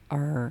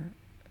are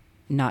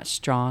not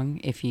strong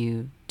if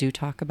you do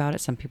talk about it.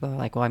 Some people are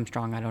like, well, I'm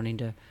strong. I don't need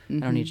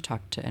to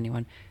talk to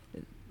anyone.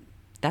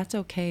 That's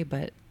okay,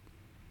 but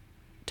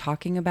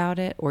talking about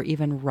it, or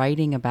even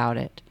writing about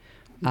it.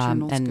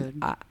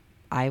 And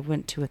I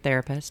went to a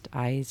therapist.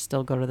 I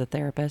still go to the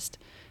therapist.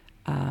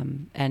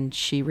 And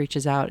she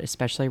reaches out,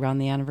 especially around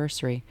the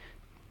anniversary.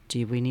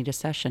 Do we need a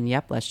session?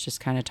 Yep. Let's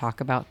just kind of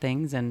talk about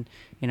things and,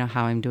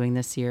 how I'm doing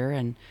this year.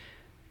 And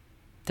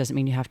doesn't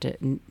mean you have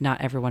to, not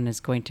everyone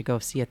is going to go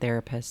see a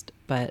therapist,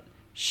 but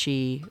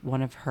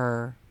one of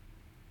her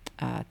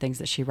things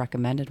that she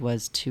recommended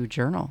was to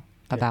journal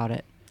about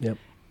it. Yep.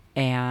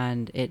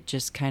 And it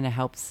just kind of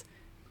helps.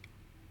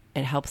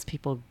 It helps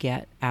people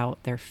get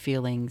out their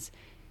feelings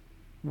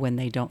when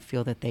they don't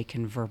feel that they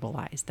can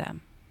verbalize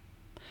them.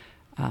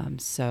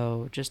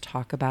 So just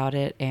talk about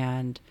it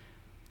and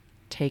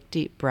take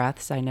deep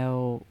breaths. I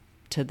know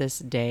to this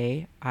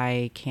day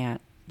I can't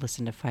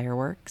listen to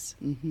fireworks.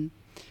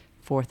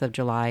 4th of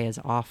July is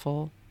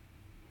awful.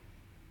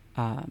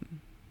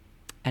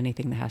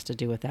 Anything that has to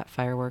do with that,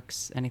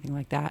 fireworks, anything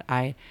like that.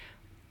 I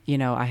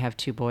have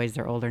 2 boys.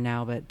 They're older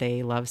now, but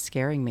they love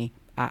scaring me.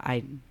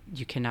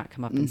 You cannot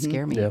come up and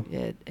scare me.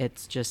 Yeah.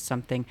 It's just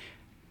something.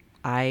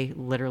 I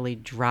literally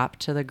drop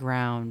to the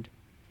ground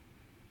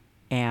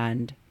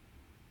and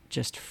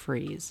just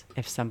freeze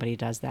if somebody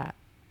does that.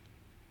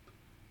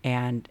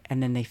 And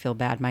then they feel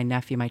bad. My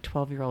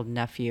 12-year-old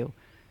nephew,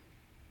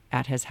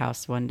 at his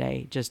house one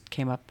day, just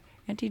came up,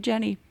 Auntie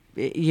Jenny,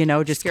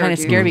 just kind of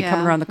scared me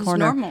coming around the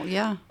corner. It's normal,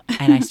 yeah.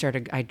 And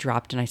I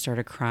dropped and I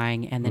started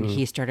crying, and then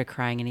he started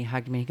crying and he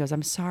hugged me. He goes,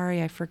 I'm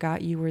sorry, I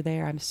forgot you were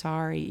there. I'm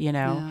sorry,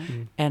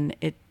 And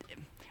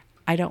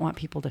I don't want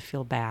people to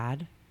feel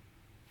bad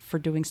for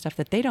doing stuff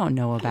that they don't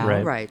know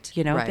about. Right.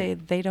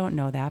 They don't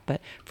know that.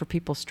 But for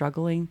people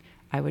struggling,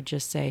 I would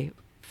just say,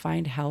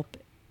 find help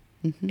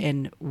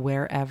in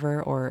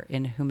wherever or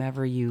in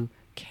whomever you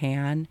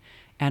can,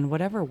 and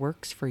whatever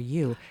works for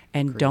you.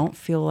 And don't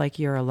feel like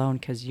you're alone,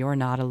 because you're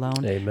not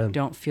alone. Amen.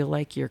 Don't feel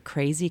like you're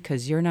crazy,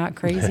 because you're not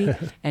crazy.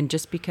 And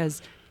just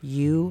because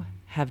you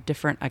have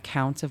different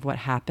accounts of what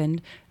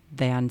happened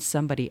than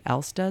somebody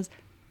else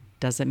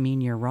doesn't mean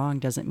you're wrong,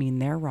 doesn't mean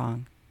they're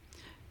wrong.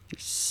 You're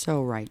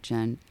so right,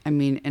 Jen. I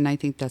mean, and I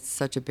think that's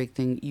such a big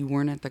thing. You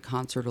weren't at the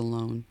concert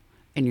alone,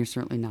 and you're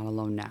certainly not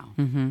alone now.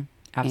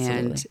 Absolutely.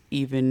 And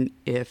even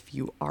if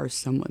you are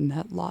someone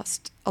that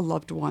lost a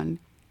loved one,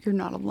 you're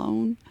not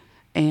alone.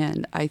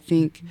 And I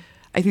think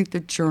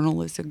the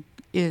journal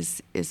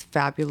is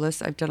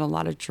fabulous. I've done a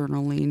lot of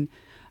journaling.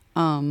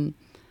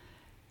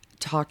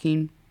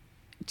 talking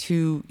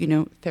to,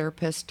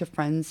 therapists, to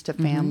friends, to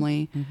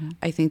family.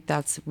 I think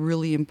that's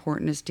really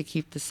important, is to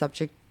keep the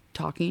subject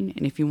talking.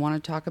 And if you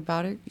want to talk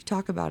about it, you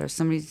talk about it. If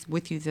somebody's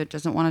with you that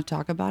doesn't want to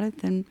talk about it,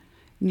 then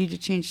you need to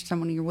change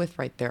someone you're with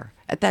right there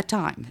at that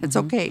time. It's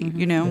okay,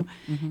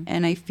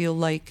 And I feel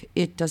like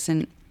it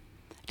doesn't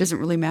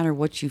really matter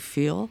what you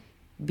feel,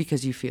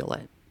 because you feel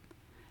it.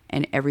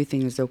 And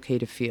everything is okay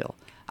to feel.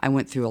 I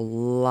went through a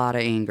lot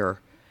of anger,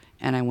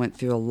 and I went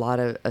through a lot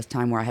of a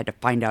time where I had to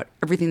find out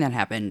everything that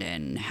happened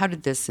and how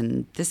did this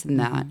and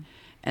that.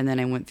 And then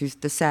I went through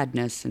the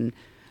sadness and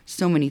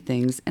so many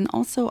things. And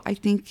also, I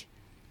think,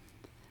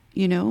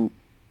 you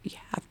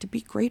have to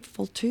be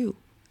grateful too.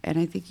 And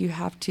I think you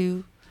have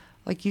to,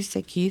 like you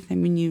said, Keith,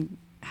 you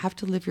have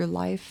to live your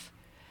life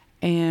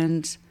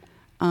and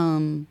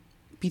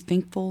be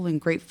thankful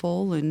and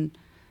grateful, and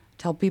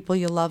tell people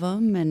you love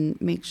them, and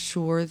make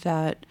sure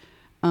that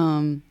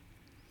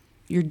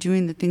you're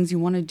doing the things you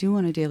want to do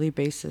on a daily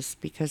basis,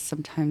 because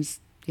sometimes,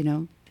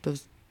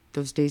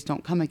 those days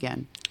don't come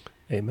again.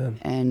 Amen.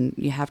 And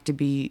you have to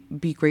be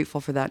grateful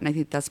for that. And I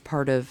think that's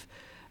part of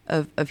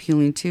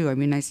healing too.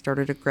 I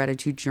started a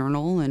gratitude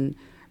journal and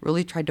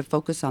really tried to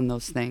focus on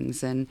those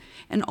things, and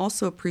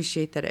also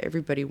appreciate that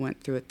everybody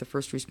went through it. The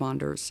first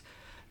responders,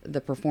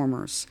 the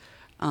performers,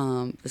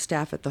 the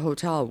staff at the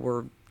hotel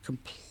were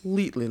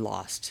completely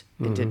lost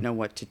and didn't know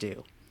what to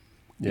do.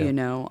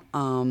 Yeah.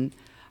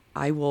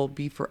 I will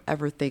be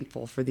forever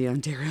thankful for the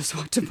Ontario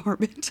SWAT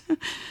Department.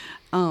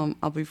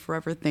 I'll be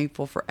forever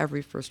thankful for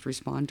every first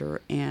responder,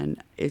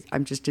 and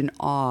I'm just in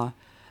awe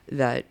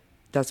that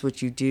that's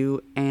what you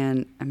do,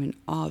 and I'm in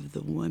awe of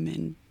the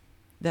women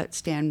that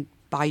stand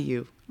by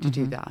you to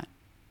do that.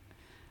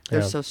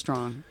 They're so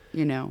strong,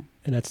 And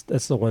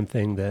that's the one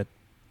thing that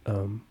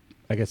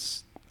I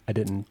guess I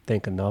didn't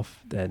think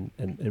enough, and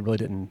it really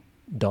didn't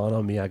dawn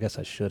on me. I guess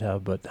I should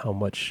have, but how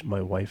much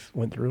my wife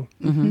went through.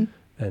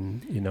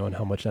 And, and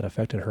how much that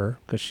affected her,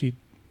 because she,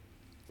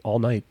 all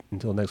night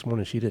until the next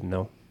morning, she didn't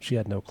know. She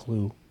had no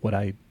clue what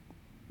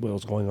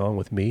was going on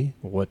with me,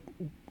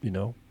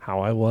 how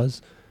I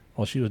was.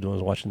 All she was doing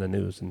was watching the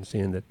news and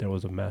seeing that there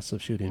was a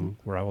massive shooting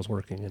where I was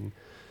working, and,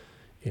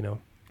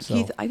 so.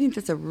 Keith, I think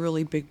that's a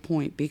really big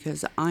point,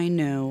 because I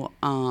know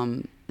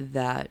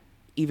that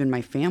even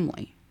my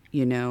family,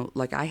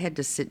 I had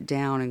to sit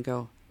down and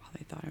go,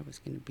 they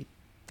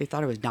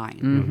thought I was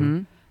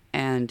dying.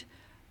 And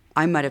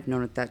I might have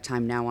known at that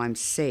time, now I'm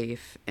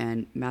safe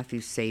and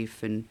Matthew's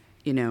safe, and,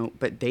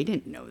 but they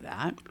didn't know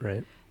that.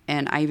 Right.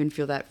 And I even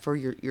feel that for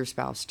your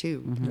spouse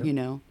too,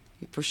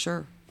 for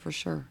sure.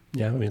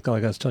 Yeah. Like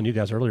I was telling you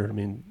guys earlier,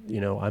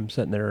 I'm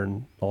sitting there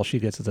and all she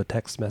gets is a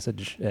text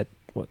message at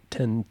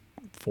 10:40,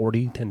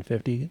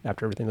 10:50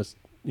 after everything was,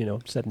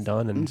 said and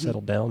done and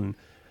settled down, and,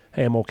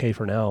 hey, I'm okay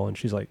for now. And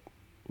she's like,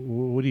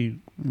 what are you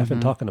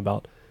effing talking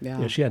about?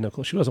 Yeah. She had no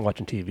clue. She wasn't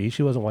watching TV.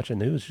 She wasn't watching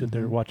news. They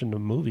were watching a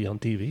movie on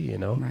TV,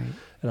 Right.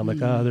 And I'm like,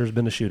 there's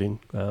been a shooting.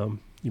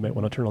 You might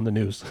want to turn on the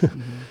news,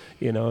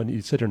 and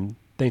you sit there and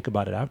think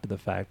about it after the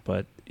fact.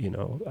 But,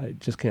 I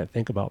just can't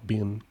think about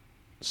being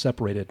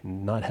separated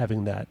and not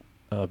having that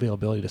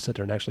availability to sit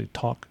there and actually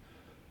talk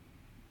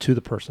to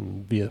the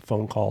person via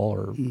phone call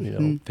or,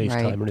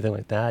 FaceTime or anything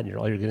like that. And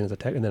all you're getting is a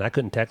text. And then I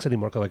couldn't text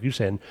anymore because, like you're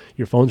saying,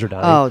 your phones are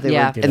dying. Oh, they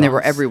were, and they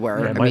were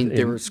everywhere.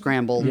 They were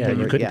scrambled. Yeah,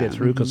 you couldn't get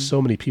through because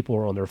so many people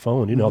were on their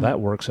phone. That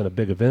works in a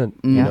big event.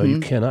 You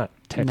cannot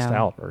text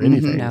out or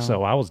anything.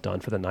 So I was done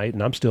for the night,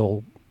 and I'm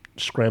still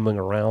scrambling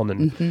around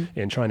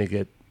and trying to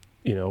get,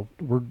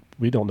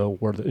 we don't know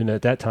where, and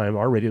at that time,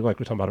 our radio, like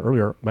we were talking about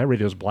earlier, my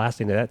radio was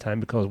blasting at that time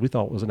because we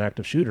thought it was an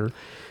active shooter,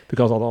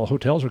 because all the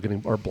hotels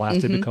are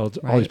blasted because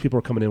all these people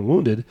are coming in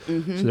wounded.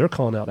 So they're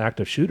calling out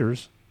active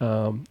shooters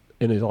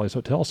in all these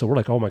hotels. So we're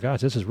like, oh my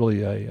gosh, this is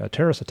really a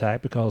terrorist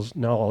attack, because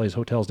now all these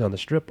hotels down the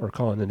strip are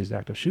calling in these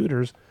active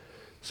shooters.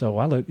 So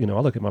I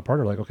look at my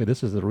partner like, okay,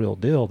 this is the real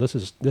deal. This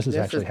is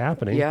actually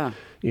happening. Yeah.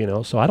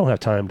 So I don't have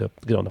time to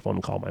get on the phone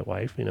and call my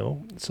wife,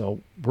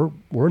 So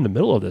we're in the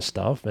middle of this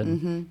stuff,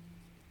 and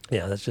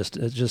yeah, it's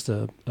just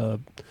a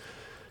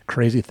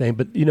crazy thing.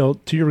 But,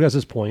 to your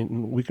guys' point,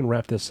 and we can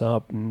wrap this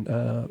up, and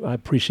I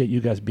appreciate you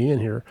guys being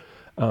here.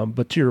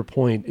 But to your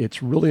point,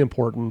 it's really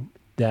important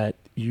that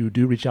you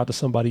do reach out to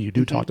somebody, you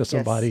do talk to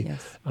somebody,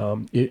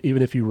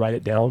 even if you write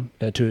it down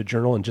to a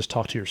journal and just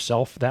talk to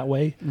yourself that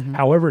way.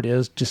 However it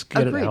is, just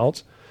get it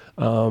out.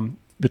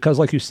 Because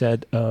like you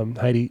said,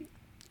 Heidi,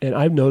 and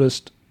I've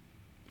noticed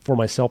for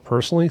myself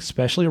personally,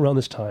 especially around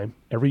this time,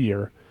 every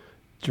year,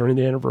 during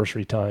the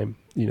anniversary time,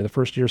 the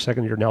first year,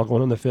 second year, now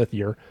going on the fifth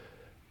year,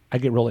 I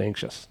get really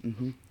anxious.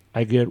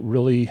 I get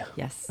really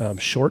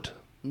short.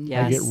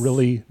 Yes. I get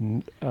really,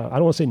 I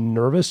don't want to say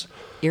nervous,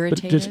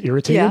 irritated, but just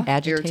irritated. Yeah.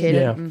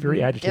 Agitated. Yeah,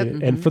 very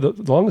agitated. And for the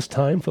longest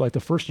time, for like the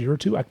first year or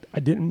two,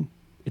 it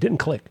didn't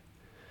click.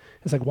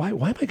 It's like, why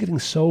am I getting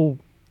so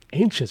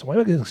anxious? Why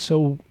am I getting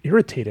so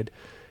irritated?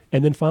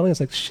 And then finally, it's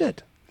like,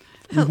 shit,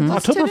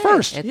 October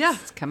 1st.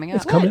 It's coming up.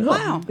 It's coming up.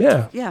 Wow.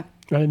 Yeah. Yeah.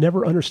 And I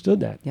never understood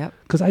that. Yep.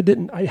 Because I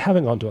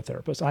haven't gone to a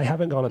therapist. I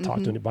haven't gone to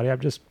talk to anybody.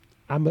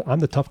 I'm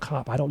the tough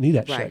cop. I don't need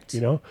that shit,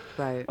 you know?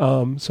 Right.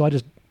 So I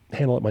just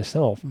handle it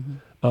myself.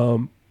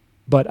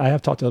 But I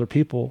have talked to other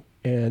people,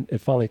 and it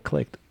finally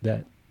clicked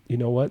that, you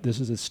know what, this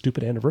is a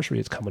stupid anniversary.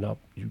 It's coming up,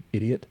 you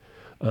idiot.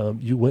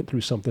 You went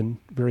through something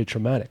very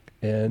traumatic,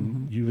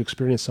 and you've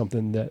experienced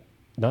something that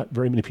not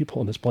very many people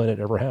on this planet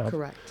ever have.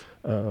 Correct.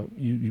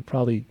 You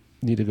probably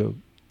need to go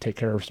take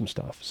care of some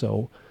stuff.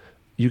 So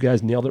you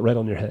guys nailed it right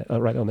on your head,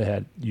 right on the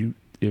head.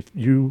 If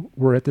you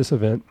were at this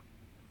event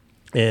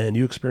and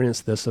you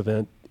experienced this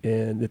event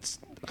and it's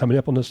coming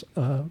up on this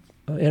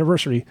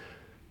anniversary,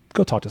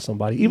 go talk to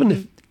somebody. Even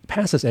if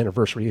past this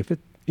anniversary, if it,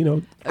 you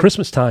know,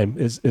 Christmas time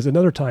is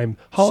another time,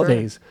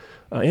 holidays,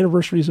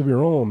 anniversaries of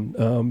your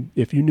own.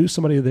 If you knew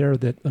somebody there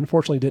that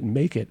unfortunately didn't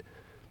make it,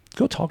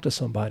 go talk to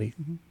somebody.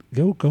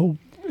 Go,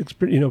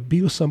 you know,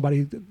 be with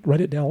somebody,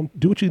 write it down,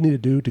 do what you need to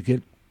do to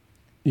get,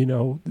 you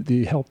know,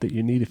 the help that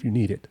you need if you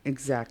need it.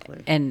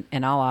 Exactly. And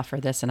I'll offer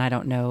this, and I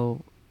don't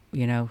know,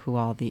 you know, who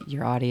all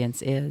your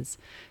audience is,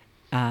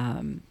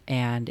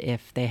 and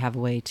if they have a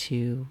way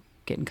to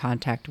get in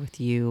contact with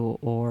you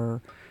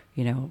or,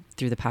 you know,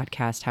 through the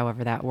podcast,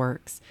 however that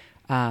works.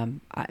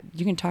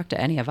 You can talk to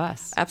any of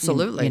us.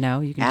 Absolutely. You know,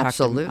 you can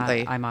Absolutely. talk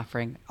to, I'm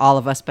offering all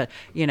of us, but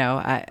you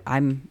know,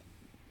 I'm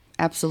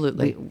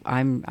absolutely.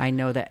 I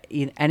know that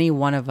any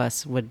one of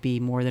us would be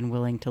more than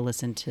willing to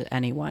listen to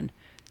anyone.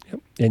 Yep.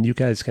 And you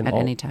guys can at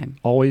any time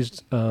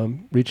always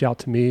reach out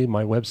to me.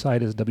 My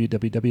website is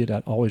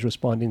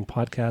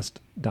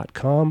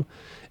www.alwaysrespondingpodcast.com.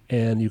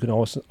 And you can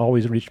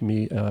always reach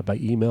me by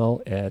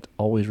email at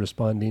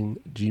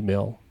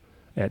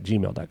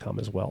alwaysrespondinggmail@gmail.com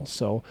as well.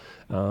 So,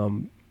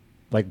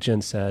 like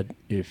Jen said,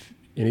 if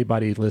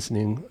anybody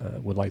listening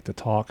would like to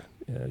talk,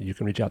 you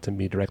can reach out to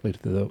me directly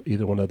to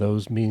either one of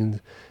those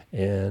means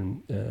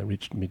and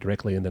reach me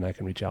directly, and then I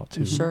can reach out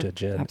to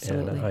Jen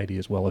Absolutely. and Heidi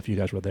as well if you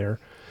guys were there.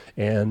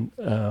 And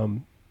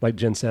like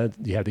Jen said,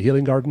 you have the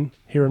Healing Garden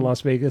here in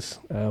Las Vegas,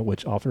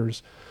 which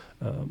offers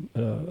an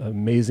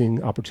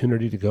amazing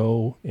opportunity to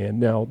go. And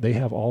now they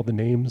have all the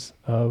names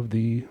of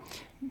the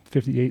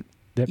 58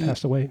 that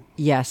passed away.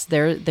 Yes,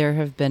 there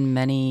have been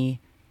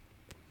many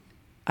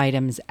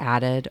items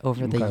added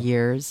over the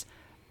years,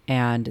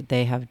 and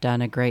they have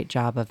done a great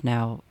job of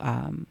now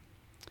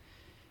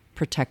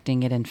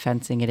protecting it and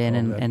fencing it in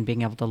and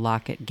being able to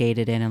gate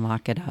it in and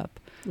lock it up.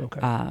 Okay.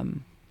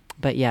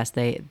 But yes,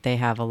 they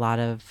have a lot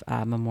of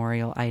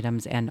memorial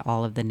items and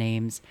all of the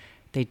names.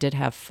 They did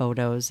have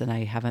photos, and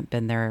I haven't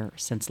been there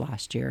since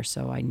last year,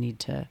 so I need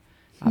to,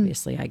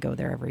 obviously I go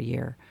there every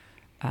year.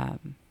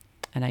 And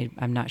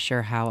I'm not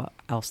sure how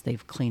else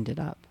they've cleaned it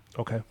up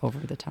over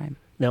the time.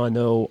 Now I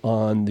know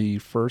on the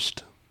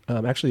first,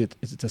 actually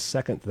it's the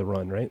second, the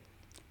run, right?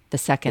 The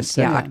second.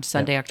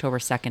 Sunday, October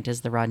 2nd is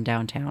the run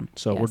downtown.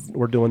 So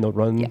we're doing the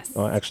run. Yes.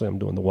 Actually, I'm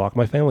doing the walk.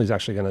 My family's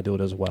actually going to do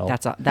it as well.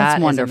 That's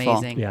wonderful.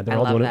 Amazing. Yeah, they're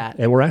all doing it.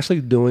 And we're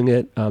actually doing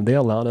it. They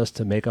allowed us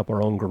to make up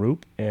our own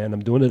group, and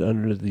I'm doing it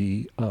under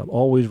the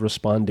Always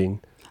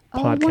Responding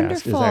podcast.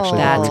 Wonderful. Is actually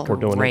That's the group we're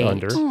doing great. it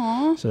under.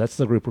 Aww. So that's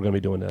the group we're going to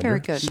be doing it under. Very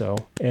good. So,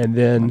 and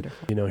then,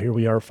 you know, here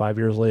we are 5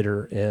 years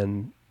later,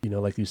 and, you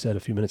know, like you said a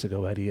few minutes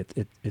ago, Eddie,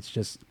 it's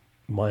just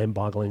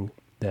mind-boggling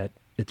that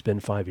it's been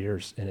 5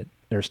 years, and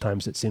there's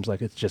times it seems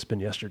like it's just been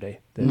yesterday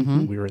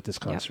that we were at this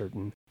concert.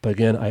 Yep. But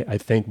again, I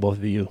thank both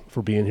of you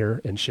for being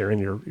here and sharing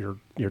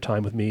your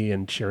time with me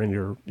and sharing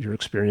your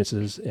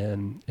experiences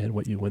and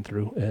what you went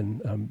through.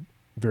 And I'm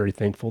very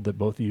thankful that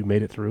both of you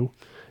made it through.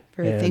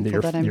 Very thankful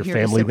that I'm your here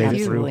family to sit made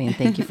with it through. And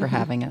thank you for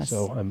having us.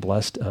 So I'm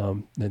blessed.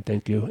 And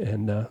thank you.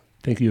 And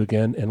thank you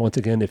again. And once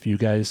again, if you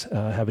guys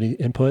have any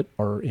input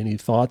or any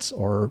thoughts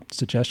or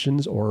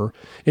suggestions or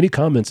any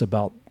comments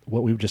about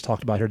what we've just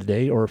talked about here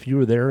today, or if you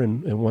were there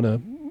and want to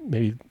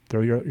maybe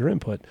throw your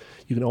input,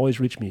 you can always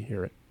reach me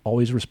here at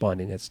Always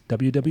Responding. It's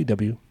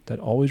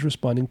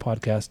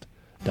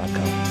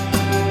www.alwaysrespondingpodcast.com.